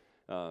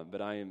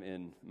 but I am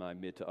in my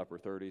mid to upper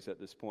 30s at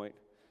this point,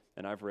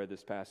 and I've read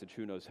this passage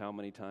who knows how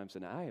many times,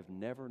 and I have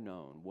never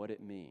known what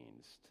it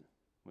means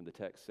when the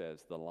text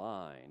says, the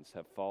lines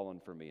have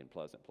fallen for me in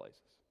pleasant places.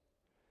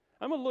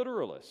 I'm a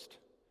literalist.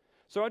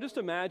 So I just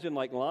imagine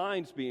like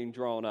lines being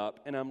drawn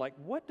up, and I'm like,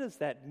 what does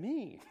that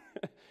mean?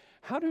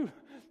 How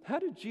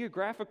do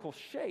geographical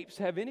shapes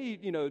have any,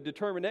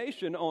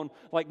 determination on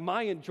like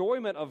my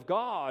enjoyment of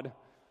God?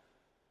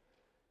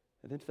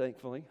 And then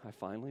thankfully, I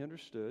finally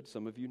understood.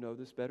 Some of you know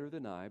this better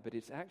than I, but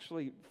it's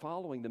actually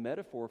following the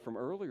metaphor from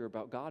earlier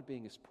about God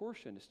being his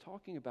portion. It's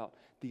talking about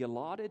the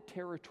allotted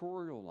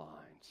territorial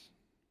lines.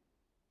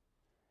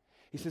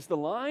 He says, the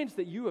lines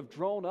that you have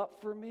drawn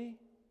up for me,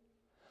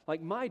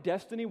 like my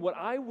destiny, what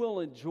I will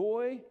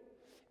enjoy,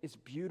 is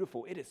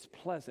beautiful. It is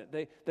pleasant.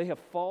 They have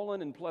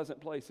fallen in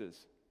pleasant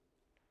places.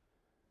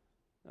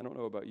 I don't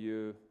know about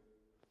you,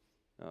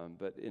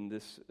 but in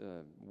this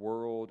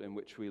world in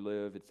which we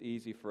live, it's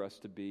easy for us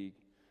to be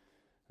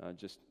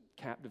just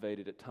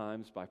captivated at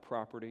times by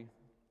property.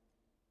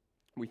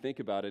 We think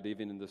about it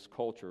even in this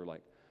culture,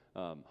 like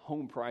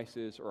home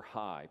prices are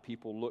high.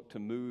 People look to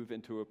move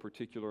into a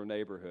particular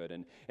neighborhood.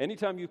 And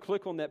anytime you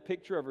click on that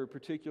picture of a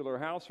particular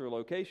house or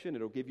location,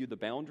 it'll give you the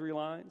boundary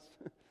lines.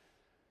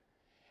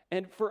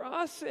 And for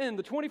us in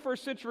the 21st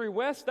century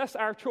West, that's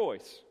our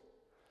choice.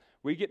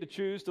 We get to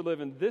choose to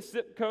live in this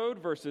zip code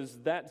versus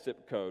that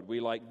zip code. We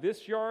like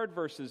this yard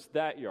versus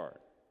that yard.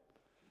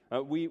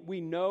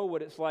 We know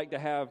what it's like to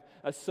have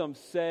some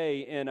say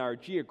in our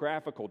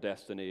geographical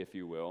destiny, if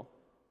you will.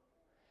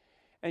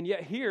 And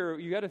yet here,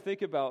 you got to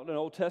think about an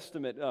Old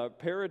Testament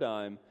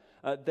paradigm.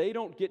 They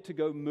don't get to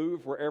go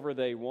move wherever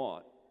they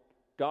want.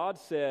 God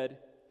said,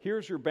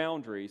 here's your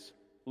boundaries,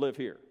 live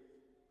here.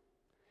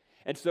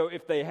 And so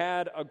if they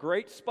had a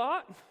great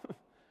spot,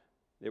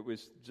 it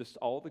was just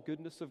all the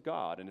goodness of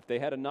God. And if they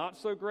had a not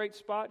so great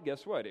spot,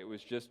 guess what? It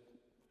was just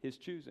his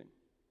choosing.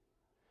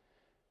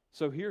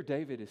 So here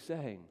David is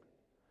saying,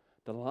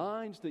 the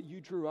lines that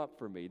you drew up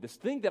for me, this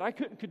thing that I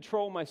couldn't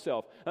control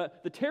myself,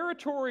 the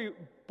territory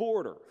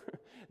border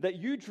that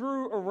you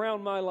drew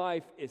around my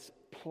life is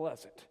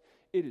pleasant.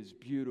 It is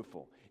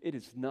beautiful. It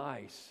is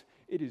nice.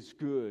 It is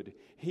good.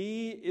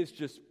 He is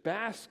just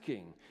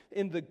basking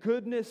in the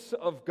goodness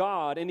of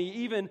God. And he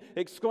even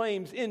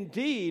exclaims,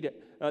 indeed,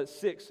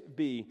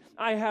 6b,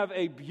 I have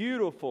a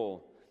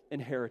beautiful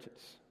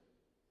inheritance.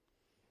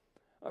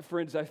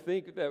 Friends, I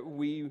think that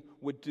we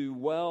would do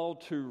well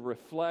to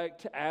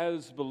reflect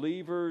as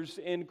believers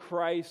in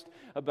Christ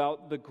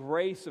about the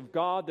grace of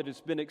God that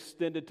has been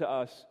extended to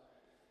us.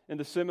 In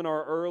the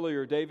seminar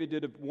earlier, David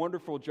did a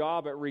wonderful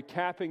job at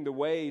recapping the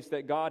ways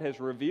that God has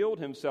revealed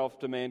himself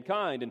to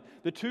mankind. And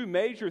the two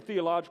major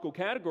theological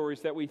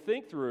categories that we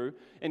think through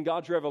in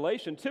God's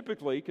revelation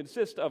typically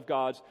consist of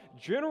God's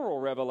general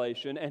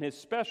revelation and his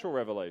special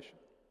revelation.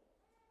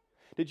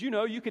 Did you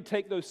know you could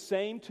take those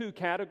same two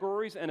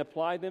categories and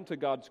apply them to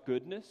God's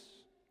goodness?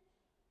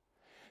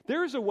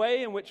 There is a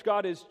way in which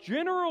God is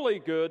generally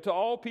good to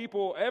all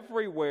people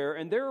everywhere,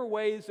 and there are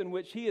ways in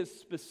which he is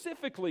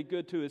specifically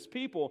good to his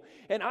people.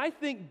 And I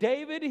think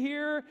David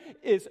here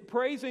is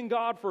praising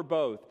God for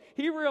both.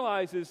 He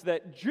realizes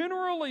that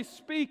generally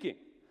speaking,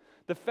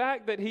 the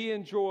fact that he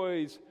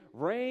enjoys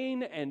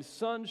rain and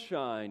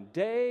sunshine,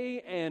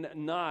 day and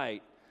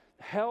night,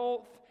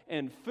 health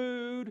and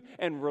food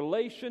and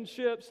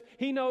relationships,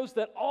 he knows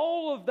that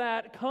all of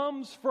that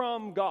comes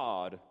from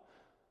God.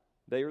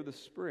 They are the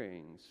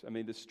streams,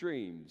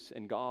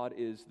 and God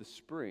is the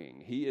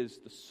spring. He is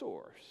the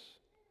source.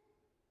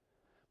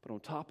 But on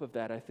top of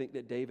that, I think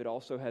that David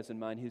also has in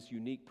mind his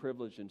unique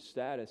privilege and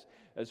status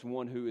as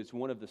one who is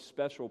one of the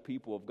special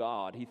people of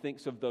God. He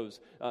thinks of those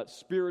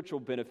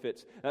spiritual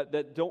benefits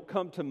that don't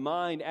come to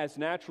mind as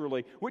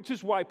naturally, which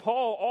is why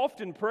Paul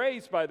often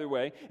prays, by the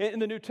way, in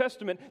the New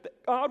Testament,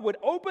 that God would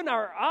open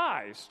our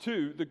eyes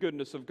to the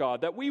goodness of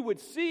God, that we would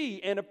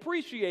see and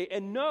appreciate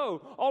and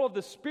know all of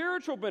the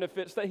spiritual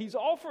benefits that he's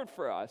offered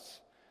for us.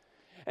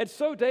 And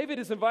so David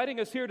is inviting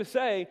us here to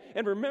say,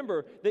 and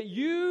remember, that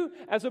you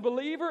as a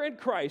believer in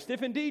Christ,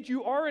 if indeed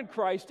you are in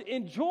Christ,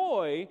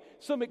 enjoy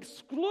some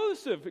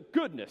exclusive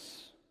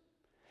goodness.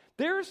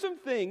 There are some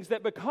things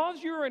that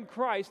because you're in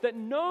Christ that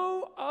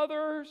no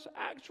others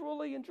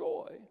actually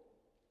enjoy.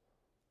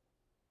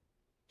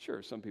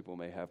 Sure, some people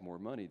may have more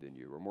money than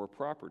you, or more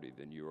property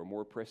than you, or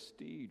more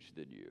prestige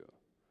than you.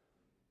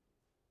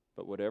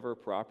 But whatever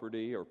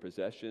property or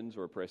possessions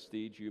or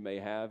prestige you may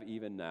have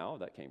even now,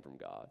 that came from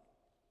God.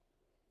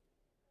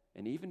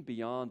 And even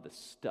beyond the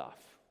stuff,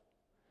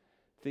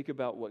 think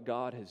about what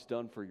God has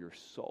done for your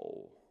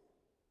soul.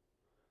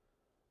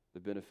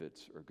 The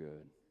benefits are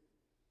good.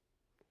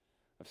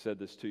 I've said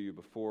this to you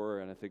before,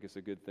 and I think it's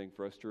a good thing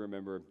for us to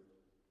remember.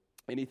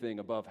 Anything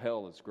above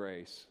hell is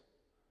grace.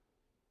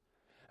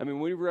 I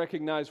mean, we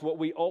recognize what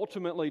we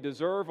ultimately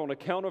deserve on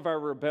account of our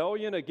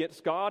rebellion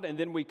against God, and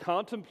then we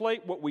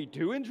contemplate what we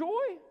do enjoy.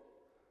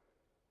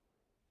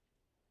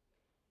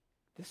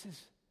 This is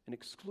an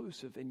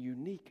exclusive and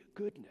unique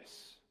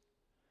goodness.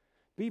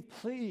 Be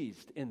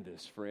pleased in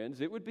this,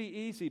 friends. It would be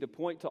easy to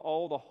point to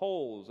all the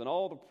holes and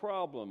all the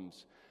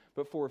problems,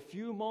 but for a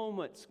few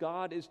moments,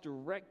 God is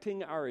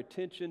directing our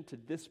attention to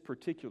this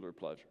particular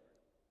pleasure,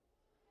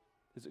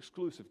 his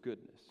exclusive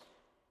goodness.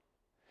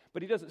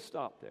 But he doesn't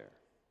stop there.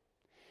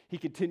 He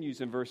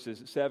continues in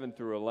verses 7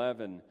 through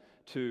 11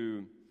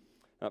 to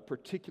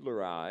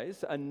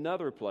particularize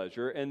another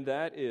pleasure, and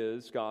that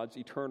is God's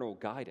eternal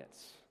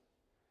guidance.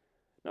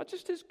 Not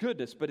just his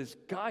goodness, but his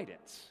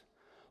guidance.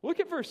 Look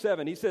at verse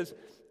 7. He says,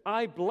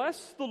 I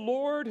bless the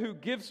Lord who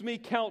gives me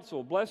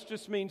counsel. Bless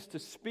just means to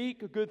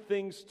speak good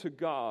things to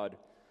God.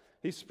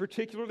 He's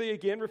particularly,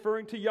 again,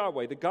 referring to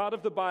Yahweh, the God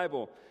of the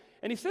Bible.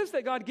 And he says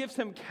that God gives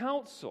him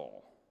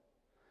counsel.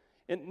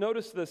 And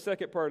notice the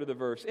second part of the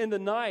verse. In the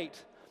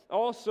night,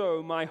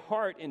 also my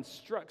heart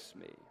instructs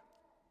me.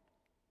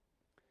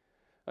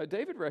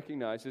 David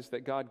recognizes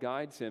that God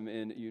guides him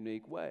in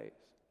unique ways.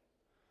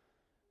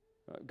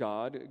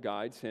 God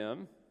guides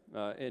him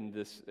in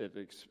this,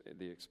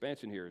 the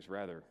expansion here is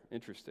rather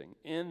interesting.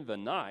 In the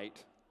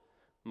night,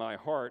 my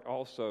heart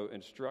also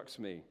instructs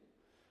me.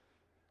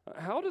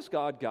 How does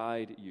God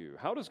guide you?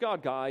 How does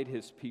God guide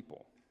his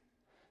people?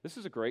 This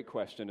is a great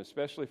question,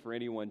 especially for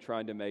anyone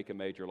trying to make a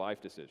major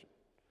life decision.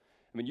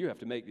 I mean, you have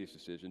to make these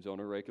decisions on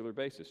a regular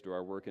basis. Do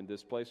I work in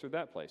this place or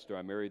that place? Do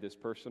I marry this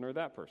person or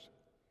that person?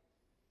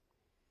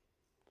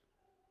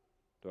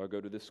 Do I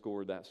go to this school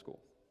or that school?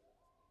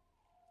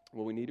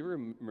 Well, we need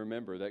to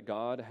remember that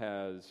God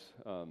has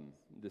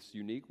this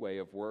unique way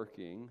of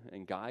working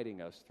and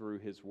guiding us through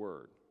his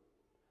word.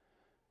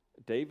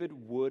 David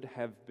would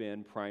have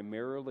been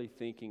primarily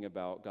thinking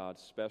about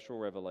God's special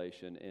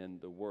revelation in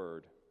the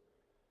word.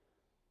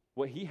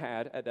 What he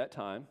had at that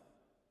time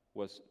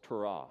was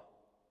Torah.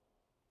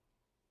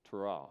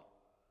 Torah.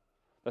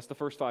 That's the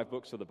first 5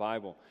 books of the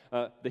Bible.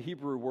 The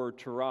Hebrew word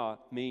Torah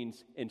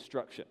means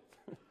instruction.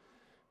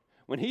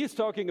 When he is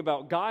talking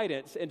about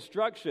guidance,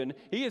 instruction,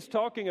 he is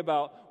talking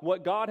about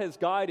what God has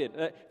guided.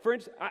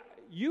 Friends,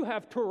 you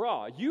have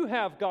Torah. You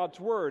have God's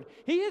word.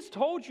 He has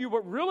told you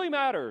what really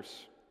matters.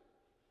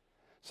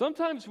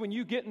 Sometimes when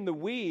you get in the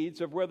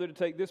weeds of whether to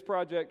take this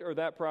project, or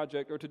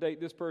to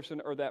date this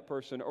person,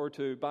 or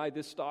to buy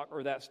this stock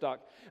or that stock,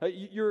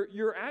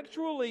 you're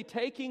actually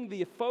taking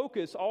the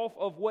focus off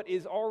of what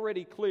is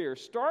already clear.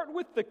 Start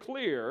with the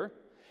clear,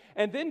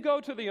 and then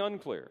go to the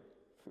unclear.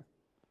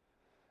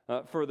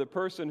 For the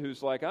person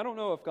who's like, I don't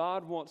know if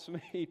God wants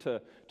me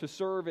to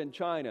serve in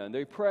China, and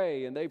they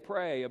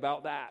pray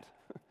about that.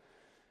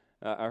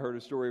 I heard a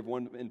story of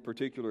one in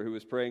particular who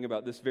was praying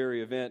about this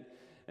very event,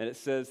 And it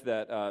says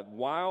that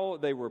while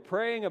they were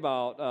praying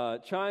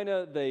about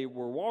China, they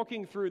were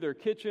walking through their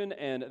kitchen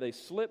and they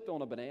slipped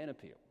on a banana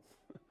peel.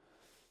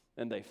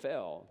 And they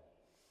fell.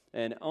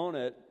 And on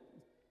it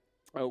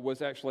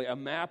was actually a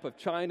map of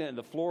China in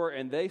the floor,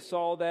 and they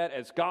saw that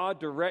as God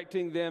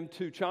directing them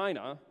to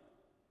China.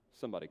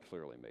 Somebody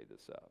clearly made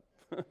this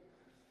up.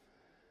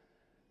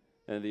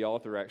 And the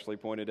author actually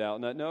pointed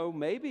out, no,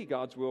 maybe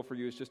God's will for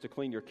you is just to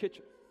clean your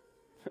kitchen.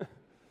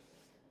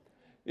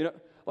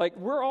 Like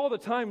we're all the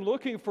time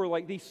looking for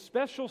like these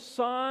special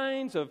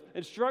signs of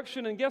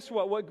instruction, and guess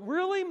what? What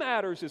really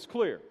matters is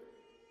clear.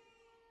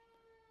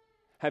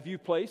 Have you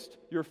placed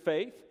your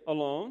faith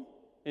alone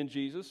in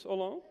Jesus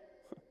alone?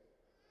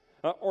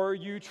 Or are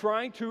you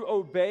trying to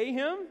obey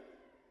Him?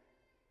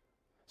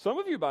 Some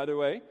of you, by the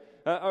way,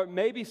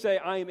 maybe say,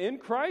 I am in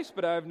Christ,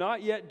 but I have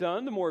not yet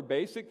done the more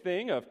basic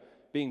thing of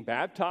being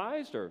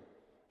baptized or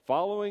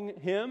following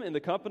Him in the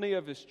company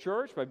of His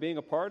church by being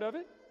a part of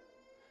it.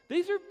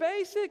 These are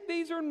basic,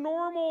 these are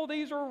normal,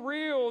 these are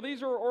real,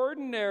 these are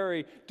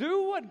ordinary.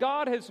 Do what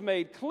God has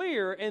made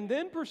clear and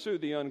then pursue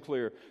the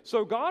unclear.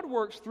 So God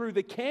works through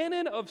the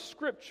canon of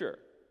Scripture.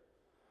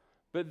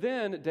 But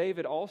then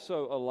David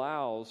also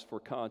allows for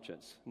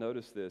conscience.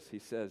 Notice this. He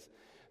says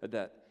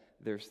that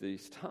there's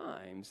these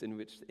times in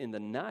which in the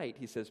night,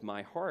 he says,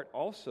 my heart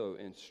also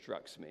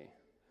instructs me.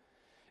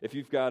 If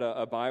you've got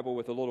a Bible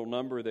with a little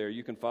number there,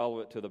 you can follow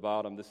it to the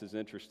bottom. This is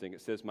interesting.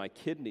 It says, my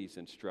kidneys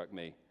instruct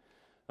me.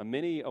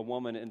 Many a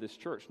woman in this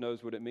church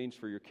knows what it means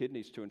for your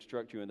kidneys to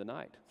instruct you in the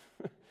night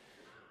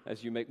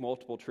as you make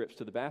multiple trips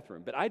to the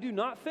bathroom. But I do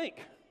not think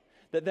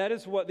that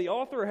is what the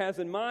author has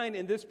in mind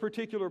in this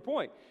particular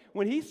point.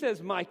 When he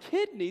says, my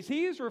kidneys,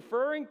 he is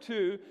referring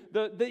to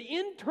the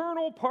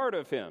internal part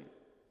of him.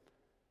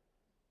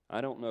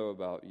 I don't know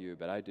about you,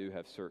 but I do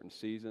have certain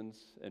seasons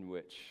in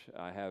which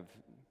I have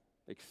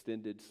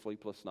extended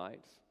sleepless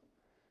nights.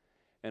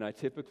 And I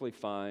typically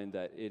find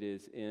that it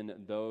is in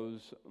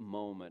those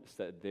moments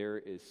that there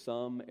is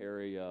some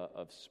area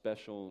of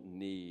special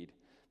need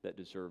that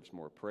deserves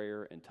more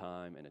prayer and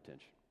time and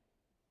attention.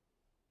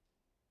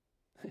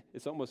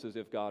 It's almost as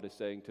if God is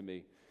saying to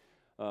me,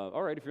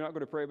 all right, if you're not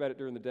going to pray about it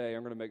during the day,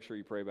 I'm going to make sure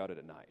you pray about it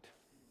at night.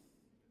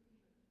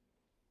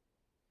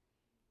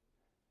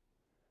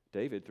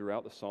 David,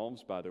 throughout the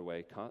Psalms, by the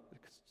way,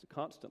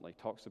 constantly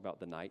talks about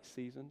the night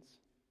seasons.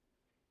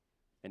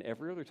 And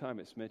every other time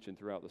it's mentioned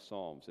throughout the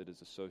Psalms, it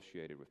is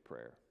associated with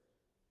prayer.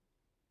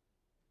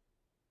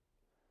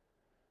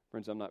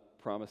 Friends, I'm not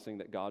promising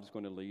that God's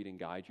going to lead and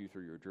guide you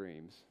through your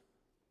dreams.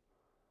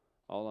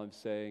 All I'm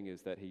saying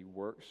is that He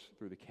works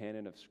through the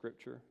canon of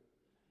Scripture,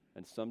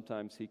 and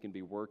sometimes He can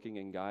be working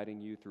and guiding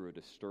you through a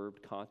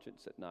disturbed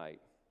conscience at night.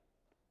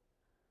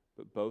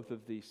 But both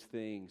of these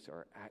things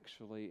are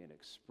actually an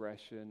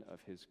expression of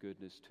His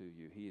goodness to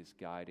you. He is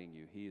guiding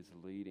you. He is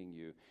leading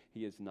you.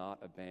 He has not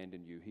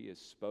abandoned you. He has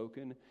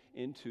spoken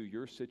into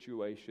your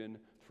situation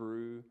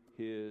through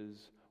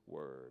His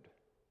Word.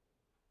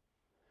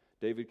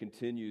 David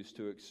continues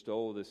to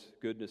extol this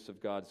goodness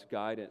of God's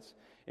guidance.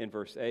 In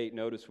verse 8,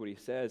 notice what he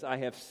says, I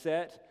have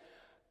set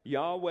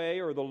Yahweh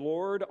or the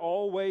Lord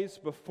always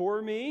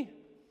before me.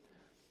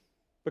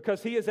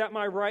 Because He is at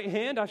my right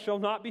hand, I shall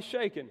not be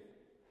shaken.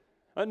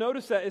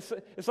 Notice that.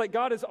 It's like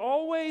God is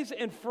always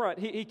in front.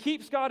 He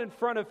keeps God in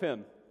front of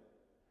him.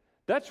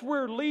 That's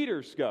where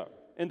leaders go,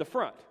 in the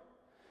front.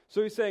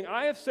 So he's saying,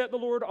 I have set the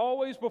Lord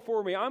always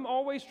before me. I'm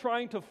always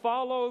trying to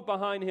follow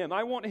behind Him.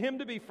 I want Him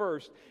to be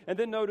first. And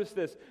then notice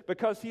this,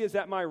 because He is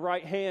at my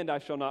right hand, I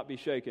shall not be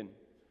shaken.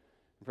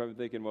 You're probably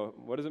thinking, well,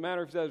 what does it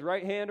matter if it says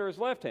right hand or his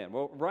left hand?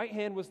 Well, right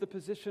hand was the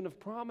position of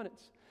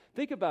prominence.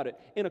 Think about it.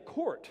 In a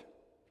court,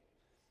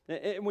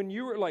 when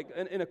you were like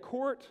in a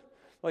court,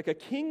 like a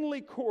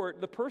kingly court,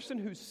 the person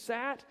who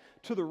sat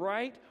to the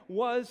right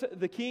was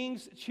the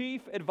king's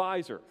chief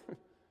advisor.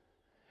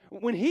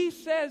 When he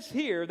says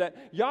here that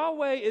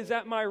Yahweh is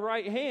at my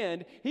right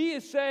hand, he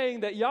is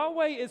saying that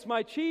Yahweh is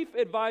my chief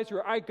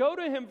advisor. I go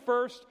to Him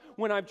first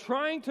when I'm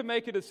trying to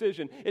make a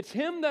decision. It's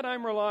Him that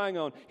I'm relying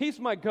on. He's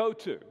my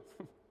go-to.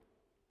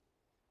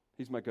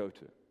 He's my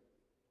go-to.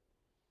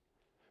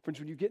 Friends,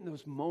 when you get in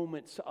those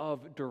moments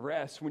of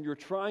duress, when you're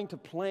trying to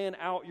plan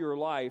out your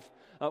life,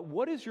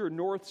 what is your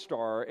North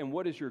Star and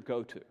what is your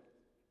go-to?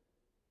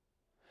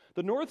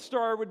 The North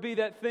Star would be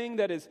that thing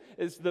that is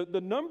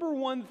the number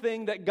one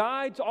thing that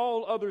guides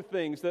all other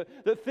things, the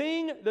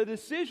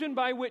decision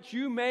by which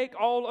you make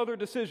all other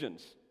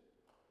decisions.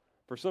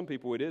 For some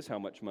people, it is how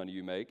much money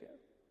you make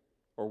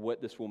or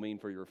what this will mean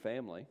for your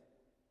family.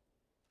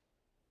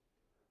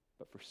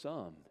 But for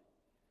some,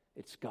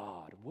 it's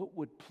God. What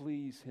would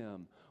please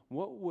Him?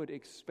 What would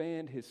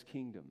expand His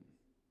kingdom?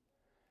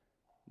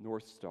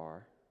 North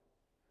Star,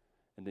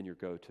 and then your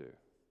go-to.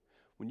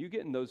 When you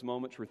get in those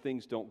moments where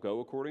things don't go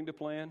according to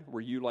plan,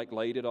 where you like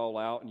laid it all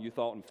out and you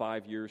thought in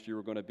 5 years you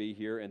were going to be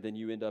here and then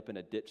you end up in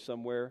a ditch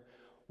somewhere,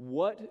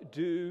 what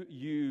do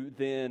you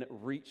then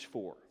reach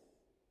for?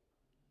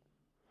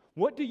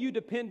 What do you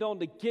depend on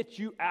to get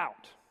you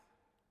out?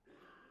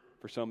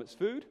 For some it's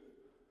food.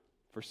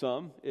 For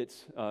some,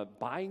 it's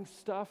buying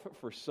stuff.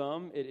 For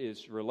some, it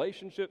is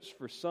relationships.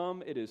 For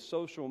some, it is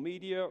social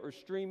media or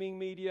streaming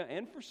media.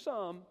 And for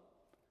some,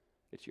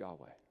 it's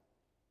Yahweh.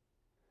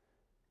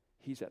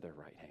 He's at their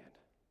right hand.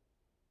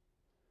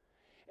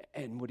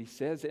 And what he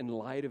says in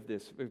light of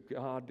this, of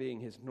God being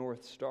his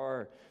North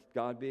Star,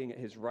 God being at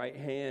his right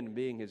hand,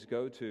 being his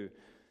go-to,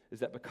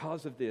 is that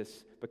because of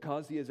this,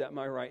 because he is at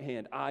my right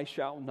hand, I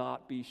shall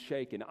not be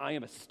shaken. I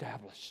am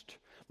established.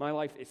 My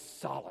life is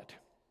solid.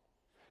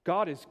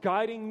 God is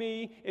guiding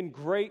me in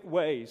great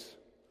ways.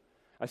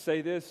 I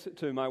say this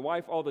to my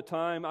wife all the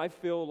time. I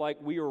feel like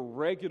we are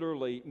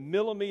regularly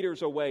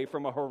millimeters away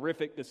from a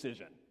horrific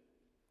decision.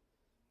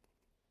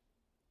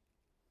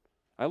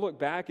 I look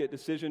back at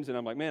decisions and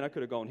I'm like, man, I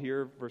could have gone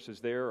here versus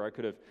there, or I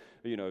could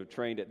have,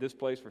 trained at this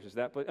place versus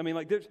that place. I mean,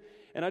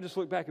 and I just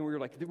look back and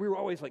we were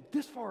always like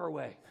this far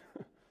away.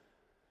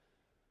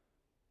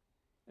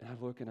 And I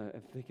look and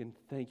I'm thinking,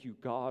 thank you,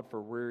 God, for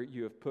where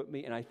you have put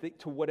me. And I think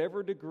to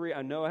whatever degree,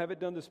 I know I haven't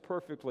done this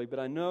perfectly, but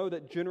I know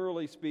that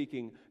generally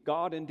speaking,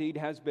 God indeed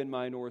has been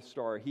my North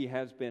Star. He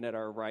has been at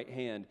our right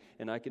hand.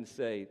 And I can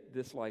say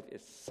this life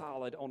is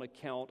solid on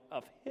account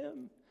of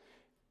him.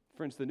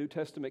 Friends, the New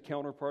Testament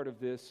counterpart of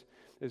this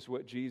is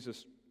what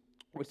Jesus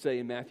would say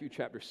in Matthew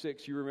chapter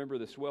 6. You remember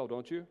this well,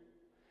 don't you?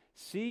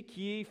 Seek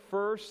ye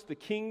first the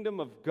kingdom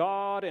of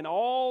God, and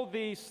all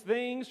these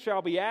things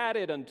shall be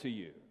added unto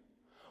you.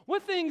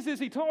 What things is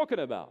he talking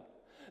about?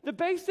 The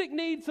basic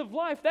needs of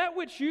life, that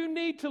which you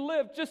need to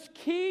live. Just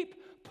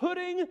keep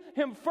putting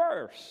him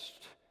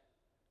first.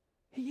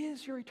 He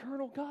is your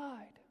eternal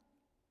guide.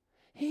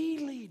 He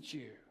leads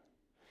you.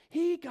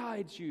 He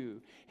guides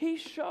you. He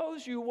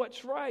shows you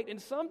what's right.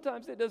 And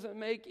sometimes it doesn't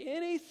make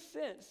any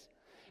sense.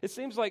 It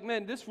seems like,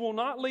 man, this will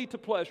not lead to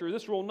pleasure.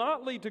 This will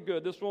not lead to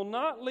good. This will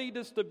not lead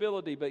to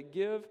stability. But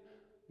give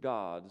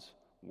God's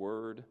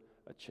word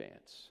a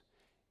chance.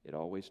 It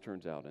always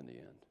turns out in the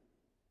end.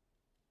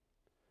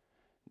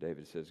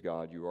 David says,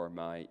 God, you are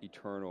my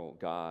eternal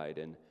guide.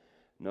 And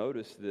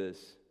notice this.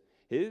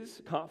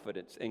 His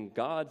confidence in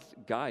God's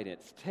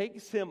guidance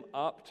takes him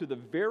up to the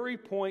very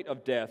point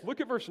of death. Look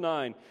at verse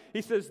 9.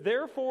 He says,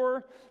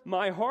 therefore,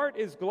 my heart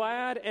is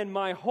glad and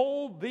my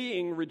whole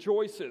being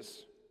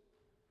rejoices.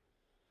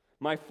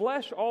 My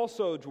flesh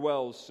also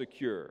dwells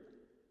secure.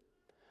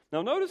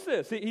 Now notice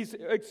this. He's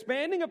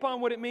expanding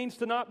upon what it means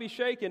to not be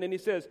shaken. And he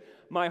says,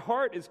 my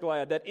heart is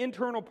glad. That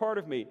internal part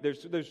of me,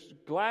 there's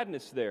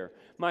gladness there.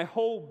 My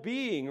whole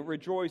being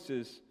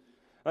rejoices.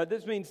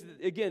 This means,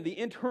 again, the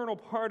internal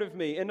part of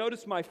me. And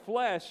notice my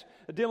flesh,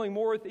 dealing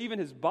more with even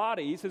his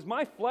body. He says,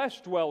 my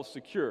flesh dwells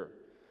secure.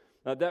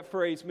 That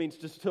phrase means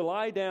just to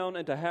lie down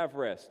and to have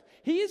rest.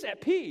 He is at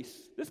peace.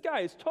 This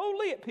guy is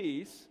totally at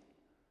peace.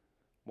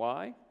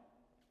 Why?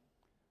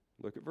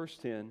 Look at verse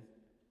 10.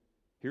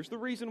 Here's the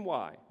reason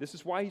why. This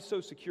is why he's so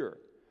secure.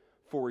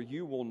 For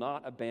you will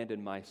not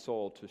abandon my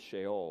soul to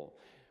Sheol,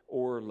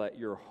 or let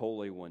your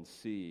Holy One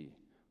see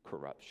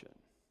corruption.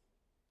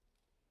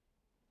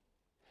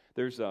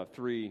 There's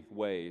 3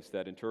 ways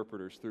that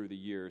interpreters through the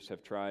years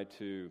have tried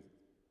to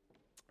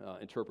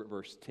interpret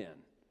verse 10.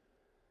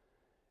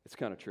 It's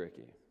kind of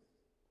tricky.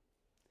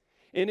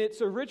 In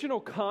its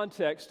original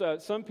context,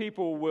 some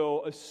people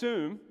will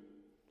assume,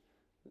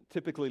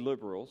 typically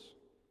liberals,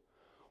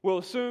 will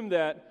assume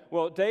that,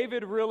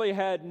 David really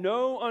had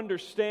no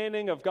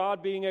understanding of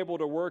God being able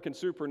to work in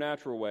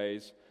supernatural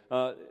ways.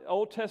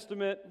 Old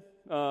Testament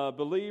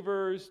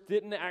believers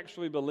didn't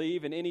actually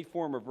believe in any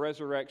form of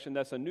resurrection.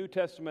 That's a New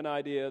Testament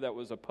idea that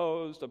was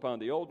opposed upon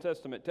the Old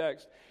Testament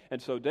text.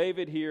 And so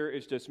David here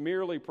is just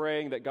merely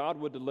praying that God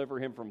would deliver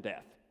him from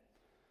death,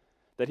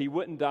 that he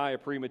wouldn't die a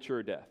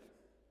premature death.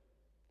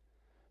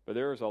 But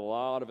there's a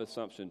lot of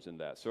assumptions in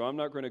that. So I'm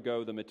not going to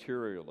go the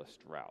materialist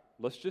route.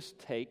 Let's just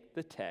take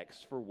the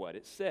text for what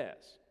it says.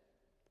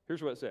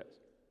 Here's what it says.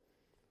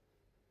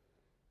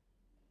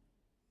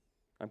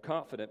 I'm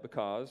confident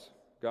because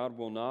God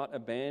will not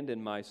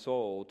abandon my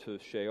soul to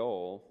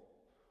Sheol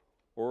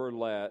or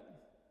let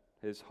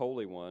his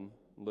Holy One,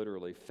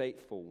 literally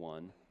faithful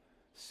one,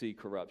 see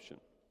corruption.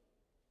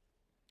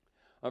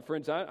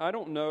 Friends, I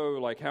don't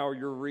know how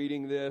you're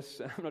reading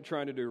this. I'm not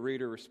trying to do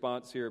reader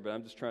response here, but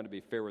I'm just trying to be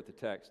fair with the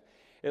text.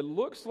 It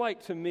looks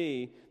like to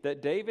me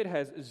that David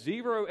has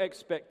zero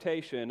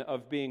expectation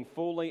of being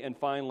fully and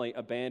finally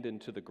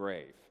abandoned to the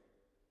grave.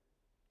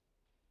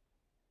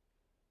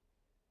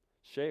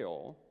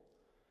 Sheol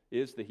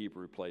is the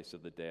Hebrew place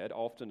of the dead,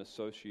 often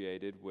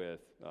associated with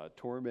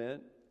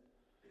torment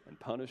and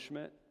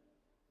punishment.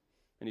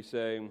 And he's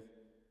saying,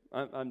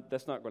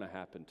 that's not going to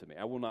happen to me.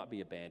 I will not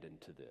be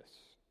abandoned to this.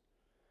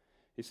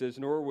 He says,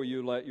 nor will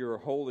you let your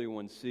Holy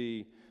One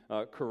see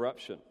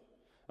corruption.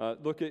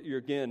 Look at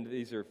again,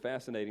 these are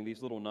fascinating,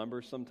 these little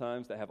numbers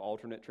sometimes that have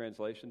alternate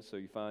translations. So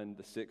you find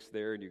the 6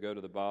 there and you go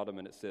to the bottom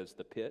and it says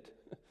the pit.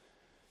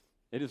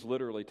 It is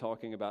literally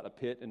talking about a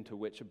pit into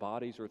which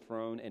bodies are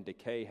thrown and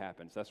decay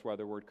happens. That's why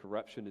the word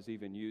corruption is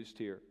even used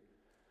here.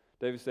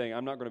 David's saying,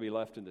 I'm not going to be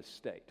left in this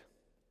state.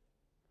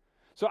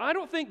 So I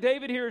don't think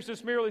David here is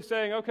just merely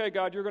saying, okay,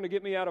 God, you're going to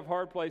get me out of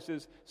hard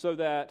places so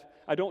that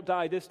I don't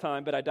die this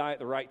time, but I die at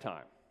the right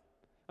time.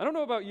 I don't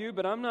know about you,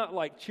 but I'm not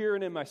like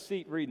cheering in my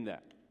seat reading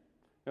that.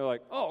 They're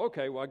like, oh,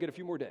 okay, well, I get a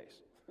few more days.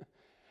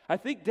 I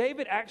think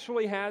David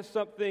actually has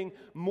something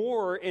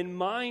more in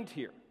mind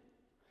here.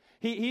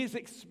 He's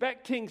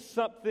expecting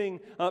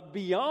something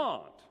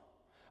beyond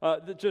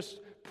just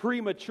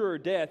premature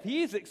death.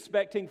 He's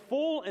expecting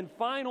full and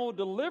final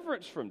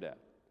deliverance from death.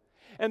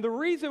 And the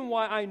reason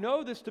why I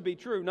know this to be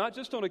true, not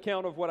just on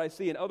account of what I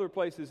see in other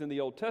places in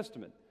the Old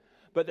Testament,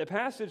 but the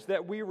passage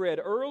that we read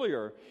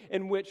earlier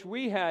in which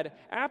we had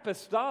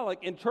apostolic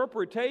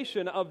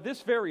interpretation of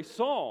this very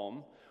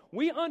psalm,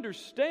 we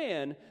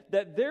understand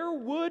that there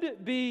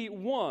would be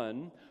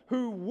one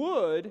who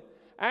would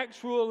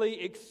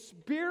actually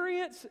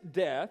experience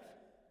death,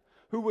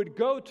 who would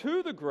go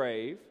to the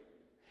grave,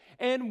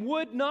 and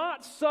would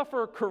not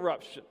suffer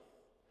corruption.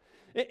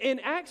 In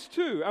Acts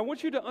 2, I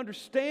want you to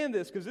understand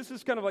this because this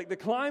is kind of like the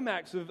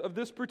climax of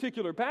this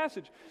particular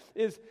passage,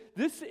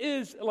 this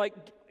is like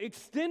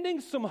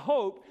extending some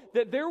hope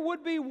that there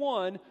would be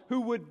one who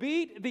would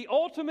beat the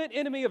ultimate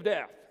enemy of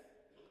death.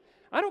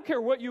 I don't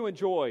care what you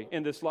enjoy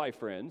in this life,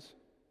 friends.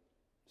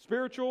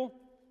 Emotional,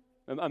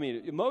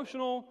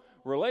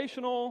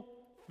 relational,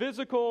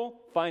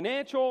 physical,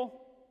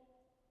 financial.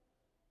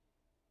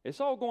 It's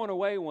all going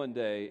away one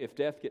day if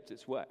death gets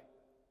its way.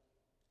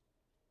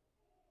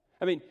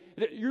 I mean,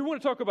 you want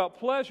to talk about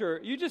pleasure,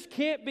 you just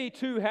can't be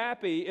too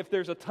happy if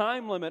there's a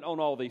time limit on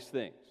all these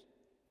things.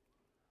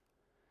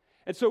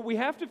 And so we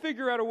have to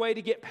figure out a way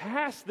to get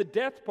past the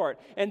death part.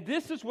 And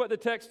this is what the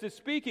text is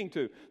speaking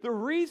to. The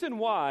reason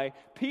why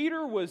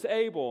Peter was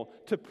able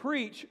to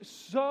preach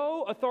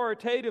so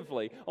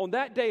authoritatively on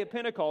that day of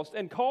Pentecost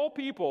and call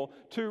people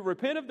to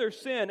repent of their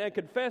sin and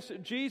confess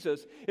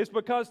Jesus is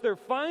because there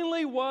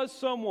finally was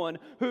someone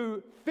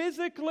who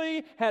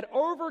physically had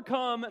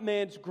overcome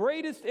man's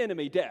greatest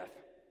enemy, death.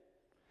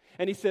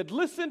 And he said,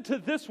 listen to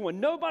this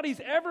one. Nobody's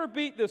ever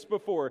beat this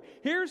before.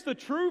 Here's the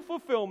true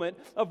fulfillment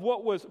of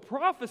what was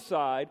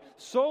prophesied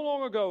so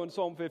long ago in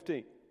Psalm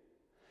 15.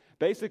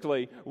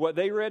 Basically, what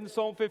they read in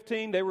Psalm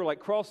 15, they were like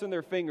crossing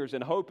their fingers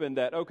and hoping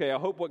that, okay, I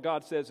hope what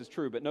God says is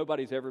true, but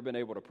nobody's ever been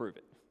able to prove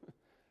it.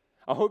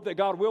 I hope that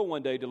God will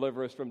one day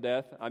deliver us from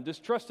death. I'm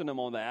just trusting Him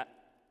on that.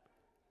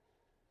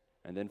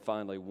 And then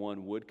finally,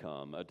 one would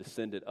come, a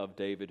descendant of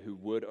David who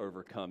would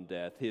overcome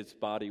death. His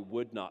body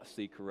would not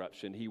see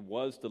corruption. He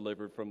was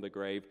delivered from the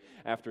grave.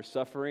 After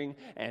suffering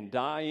and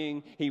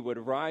dying, he would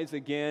rise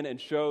again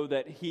and show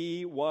that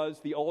he was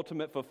the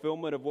ultimate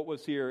fulfillment of what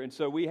was here. And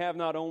so we have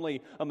not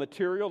only a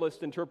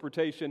materialist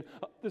interpretation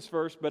of this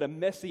verse, but a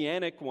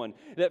messianic one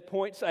that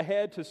points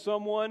ahead to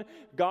someone,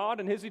 God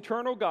and His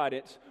eternal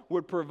guidance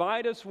would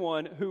provide us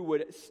one who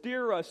would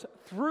steer us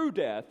through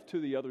death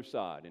to the other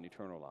side in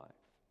eternal life,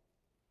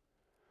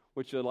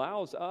 which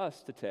allows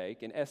us to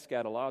take an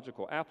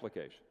eschatological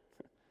application.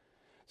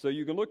 So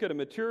you can look at a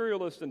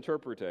materialist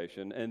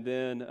interpretation and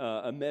then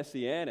a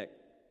messianic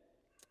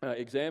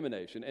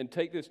examination and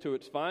take this to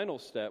its final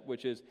step,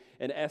 which is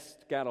an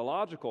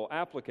eschatological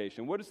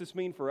application. What does this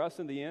mean for us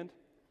in the end?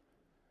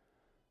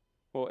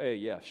 Well,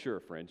 sure,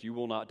 friends, you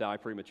will not die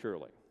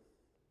prematurely.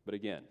 But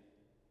again,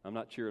 I'm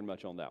not cheering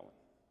much on that one.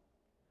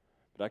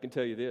 But I can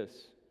tell you this,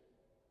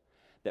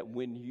 that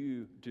when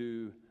you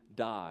do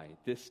die,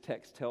 this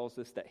text tells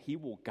us that He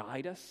will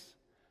guide us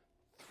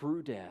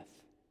through death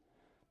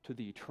to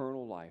the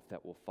eternal life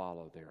that will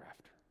follow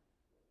thereafter.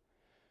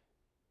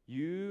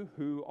 You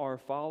who are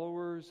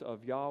followers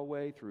of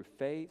Yahweh through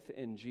faith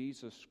in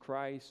Jesus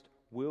Christ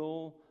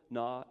will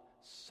not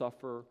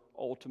suffer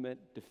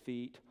ultimate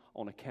defeat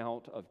on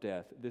account of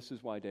death. This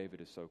is why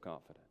David is so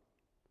confident.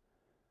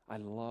 I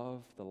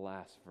love the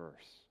last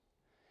verse.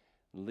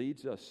 It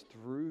leads us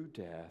through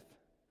death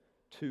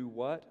to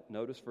what?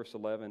 Notice verse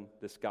 11.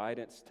 This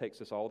guidance takes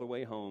us all the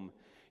way home.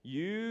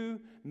 You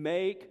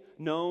make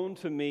known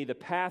to me the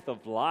path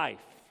of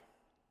life.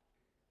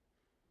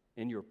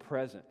 In your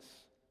presence,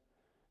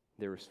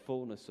 there is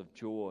fullness of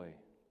joy.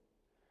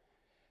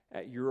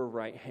 At your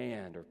right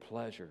hand are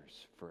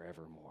pleasures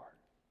forevermore.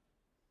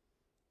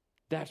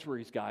 That's where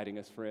He's guiding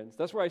us, friends.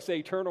 That's where I say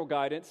eternal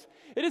guidance.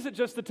 It isn't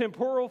just the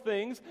temporal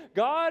things.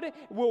 God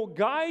will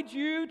guide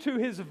you to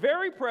His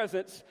very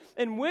presence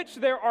in which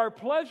there are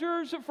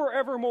pleasures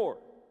forevermore.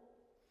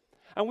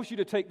 I want you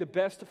to take the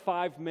best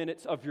 5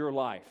 minutes of your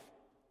life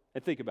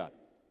and think about it.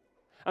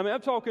 I mean, I'm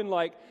talking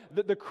like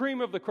the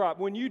cream of the crop.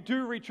 When you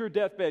do reach your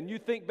deathbed and you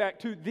think back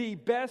to the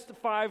best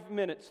 5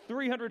 minutes,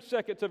 300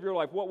 seconds of your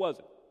life, what was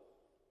it?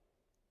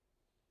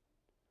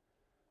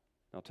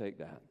 I'll take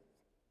that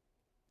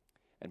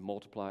and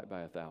multiply it by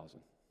 1,000.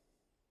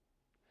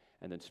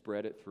 And then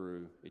spread it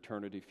through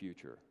eternity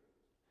future.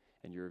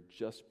 And you're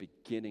just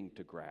beginning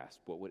to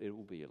grasp what it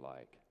will be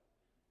like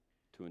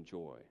to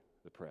enjoy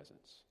the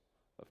presence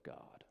of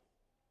God.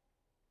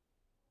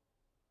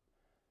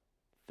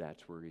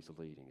 That's where He's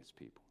leading His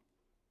people.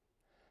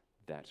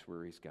 That's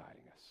where He's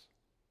guiding us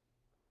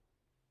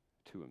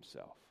to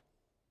Himself.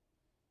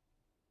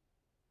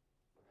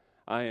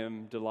 I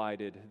am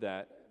delighted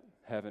that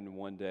heaven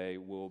one day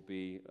will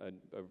be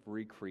a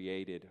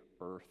recreated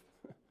earth.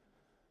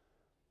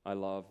 I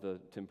love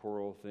the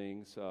temporal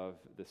things of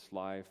this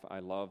life. I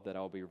love that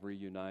I'll be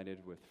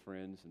reunited with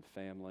friends and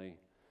family.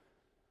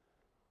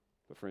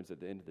 But friends, at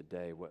the end of the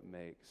day, what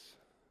makes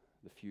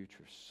the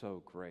future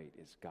so great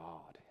is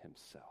God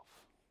Himself.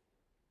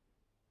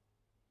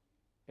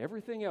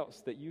 Everything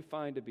else that you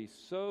find to be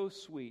so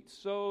sweet,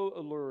 so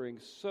alluring,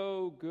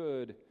 so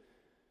good,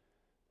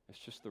 it's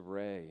just the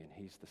ray and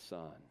He's the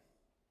sun.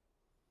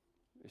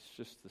 It's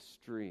just the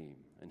stream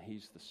and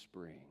He's the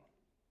spring.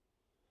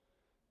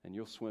 And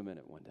you'll swim in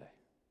it one day.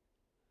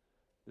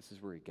 This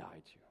is where He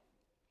guides you.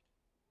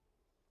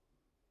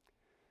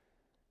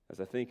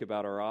 As I think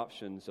about our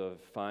options of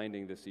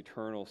finding this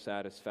eternal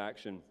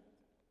satisfaction,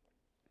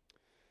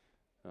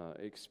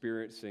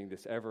 experiencing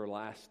this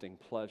everlasting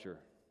pleasure,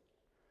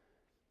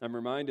 I'm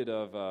reminded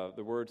of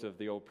the words of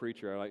the old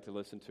preacher I like to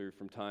listen to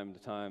from time to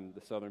time,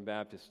 the Southern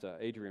Baptist,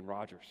 Adrian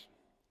Rogers.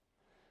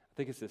 I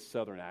think it's this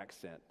Southern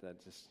accent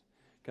that just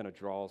kind of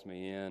draws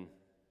me in.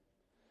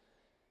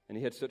 And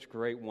he had such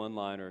great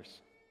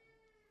one-liners.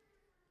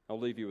 I'll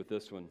leave you with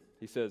this one.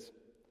 He says,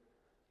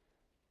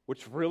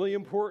 "What's really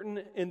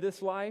important in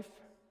this life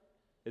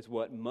is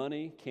what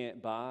money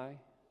can't buy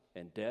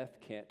and death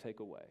can't take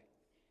away."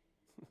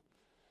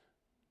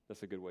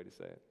 That's a good way to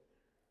say it.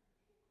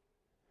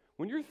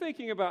 When you're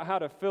thinking about how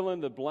to fill in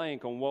the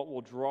blank on what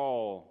will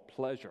draw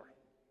pleasure,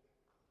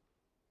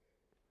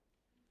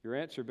 your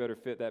answer better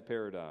fit that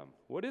paradigm.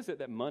 What is it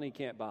that money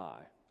can't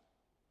buy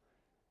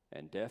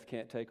and death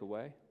can't take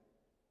away?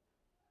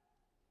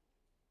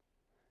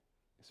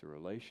 It's a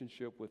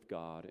relationship with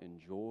God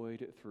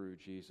enjoyed through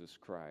Jesus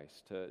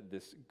Christ.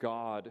 This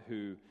God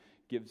who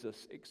gives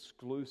us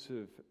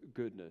exclusive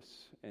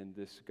goodness, and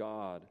this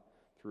God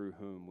through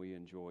whom we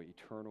enjoy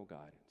eternal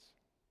guidance.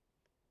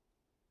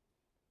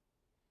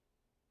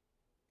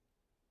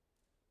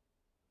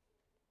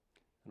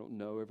 I don't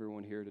know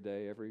everyone here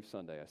today. Every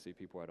Sunday I see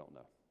people I don't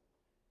know.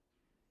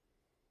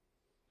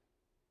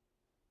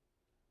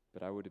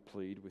 But I would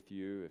plead with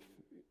you, if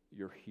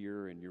you're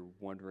here and you're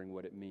wondering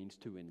what it means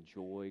to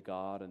enjoy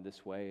God in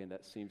this way, and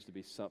that seems to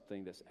be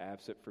something that's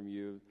absent from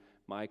you,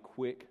 my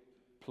quick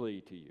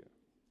plea to you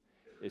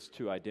is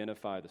to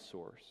identify the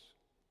source.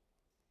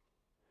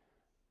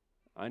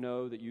 I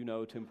know that you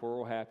know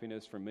temporal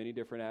happiness from many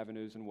different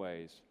avenues and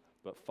ways,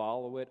 but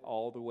follow it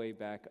all the way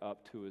back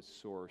up to its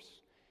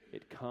source.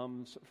 It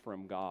comes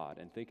from God.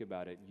 And think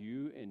about it.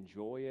 You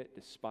enjoy it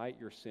despite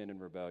your sin and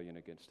rebellion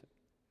against it.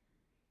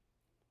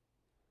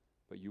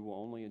 But you will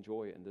only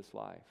enjoy it in this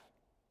life.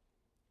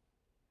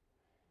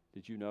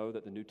 Did you know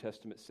that the New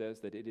Testament says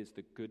that it is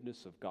the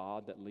goodness of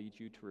God that leads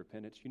you to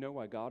repentance? You know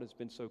why God has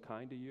been so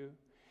kind to you?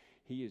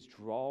 He is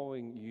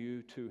drawing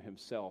you to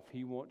Himself.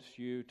 He wants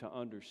you to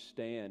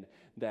understand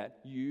that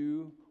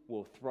you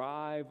will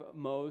thrive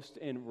most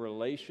in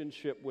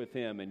relationship with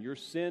Him, and your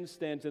sin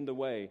stands in the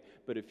way.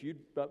 But if you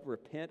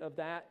repent of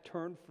that,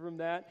 turn from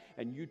that,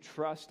 and you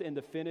trust in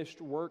the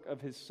finished work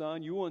of His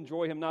Son, you will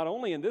enjoy Him not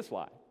only in this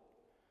life,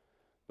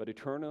 but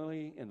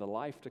eternally in the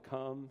life to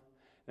come,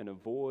 and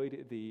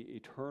avoid the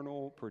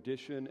eternal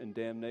perdition and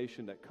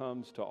damnation that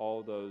comes to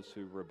all those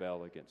who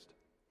rebel against Him.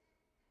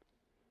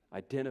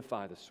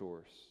 Identify the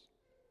source.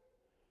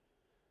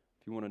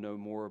 If you want to know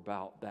more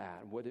about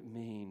that, what it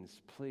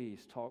means,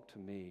 please talk to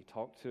me.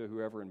 Talk to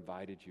whoever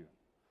invited you.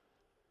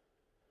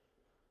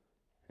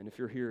 And if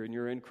you're here and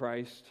you're in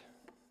Christ,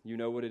 you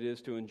know what it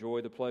is to enjoy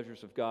the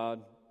pleasures of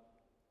God.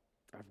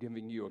 I've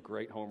given you a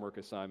great homework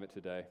assignment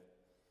today.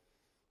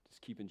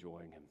 Just keep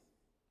enjoying Him.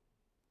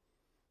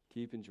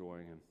 Keep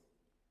enjoying Him.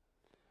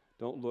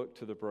 Don't look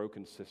to the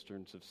broken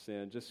cisterns of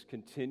sin. Just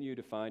continue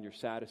to find your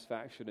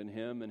satisfaction in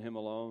Him and Him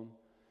alone.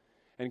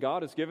 And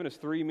God has given us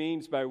three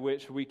means by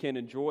which we can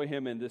enjoy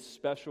Him in this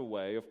special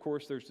way. Of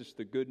course, there's just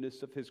the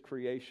goodness of His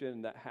creation,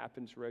 and that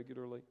happens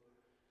regularly.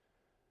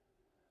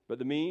 But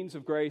the means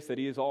of grace that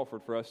He has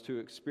offered for us to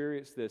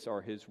experience this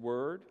are His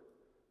Word,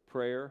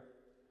 prayer,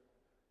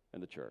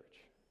 and the church.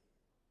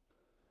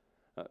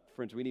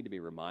 Friends, we need to be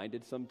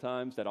reminded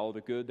sometimes that all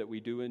the good that we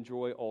do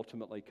enjoy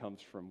ultimately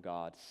comes from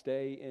God.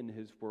 Stay in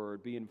His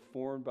Word. Be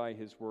informed by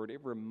His Word.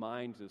 It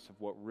reminds us of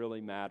what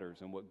really matters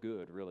and what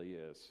good really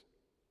is.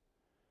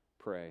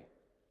 Pray.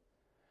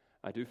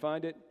 I do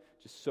find it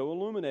just so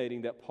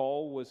illuminating that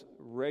Paul was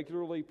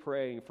regularly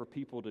praying for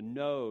people to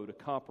know, to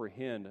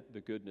comprehend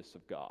the goodness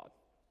of God.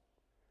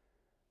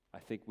 I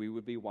think we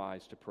would be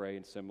wise to pray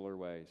in similar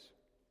ways.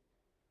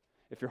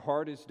 If your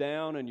heart is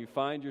down and you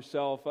find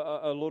yourself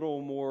a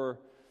little more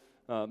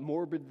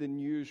morbid than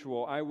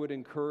usual, I would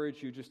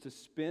encourage you just to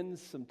spend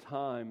some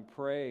time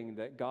praying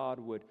that God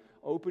would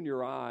open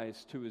your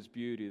eyes to His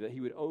beauty, that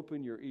He would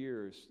open your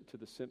ears to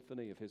the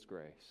symphony of His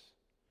grace.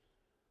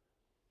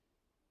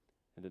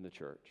 And in the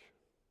church,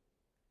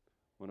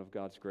 one of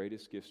God's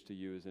greatest gifts to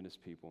you is in His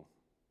people.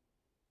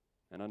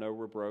 And I know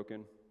we're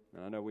broken,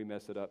 and I know we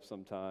mess it up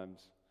sometimes,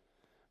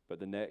 but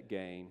the net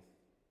gain,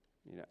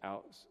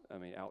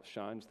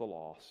 outshines the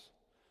loss.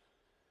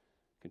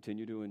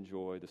 Continue to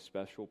enjoy the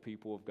special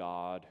people of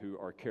God who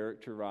are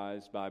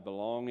characterized by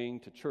belonging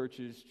to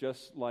churches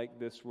just like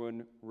this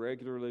one,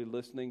 regularly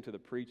listening to the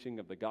preaching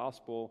of the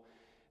gospel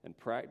and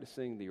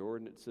practicing the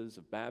ordinances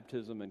of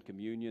baptism and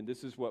communion.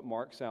 This is what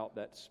marks out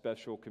that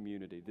special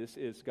community. This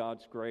is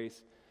God's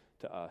grace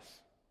to us.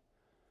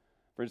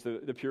 Friends,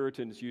 the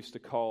Puritans used to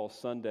call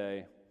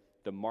Sunday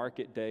the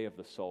market day of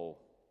the soul.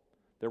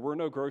 There were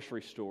no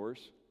grocery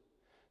stores,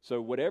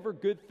 so whatever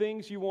good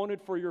things you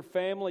wanted for your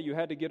family, you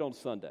had to get on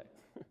Sunday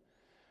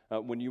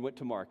when you went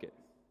to market.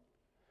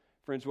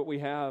 Friends, what we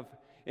have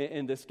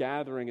in this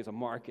gathering is a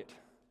market.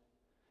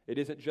 It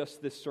isn't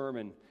just this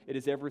sermon. It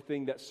is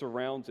everything that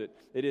surrounds it.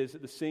 It is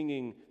the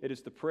singing. It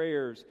is the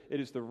prayers. It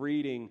is the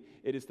reading.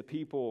 It is the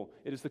people.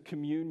 It is the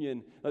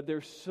communion.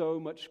 There's so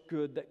much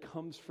good that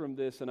comes from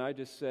this, and I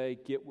just say,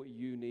 get what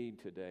you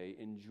need today.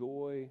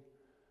 Enjoy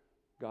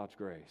God's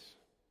grace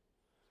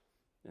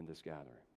in this gathering.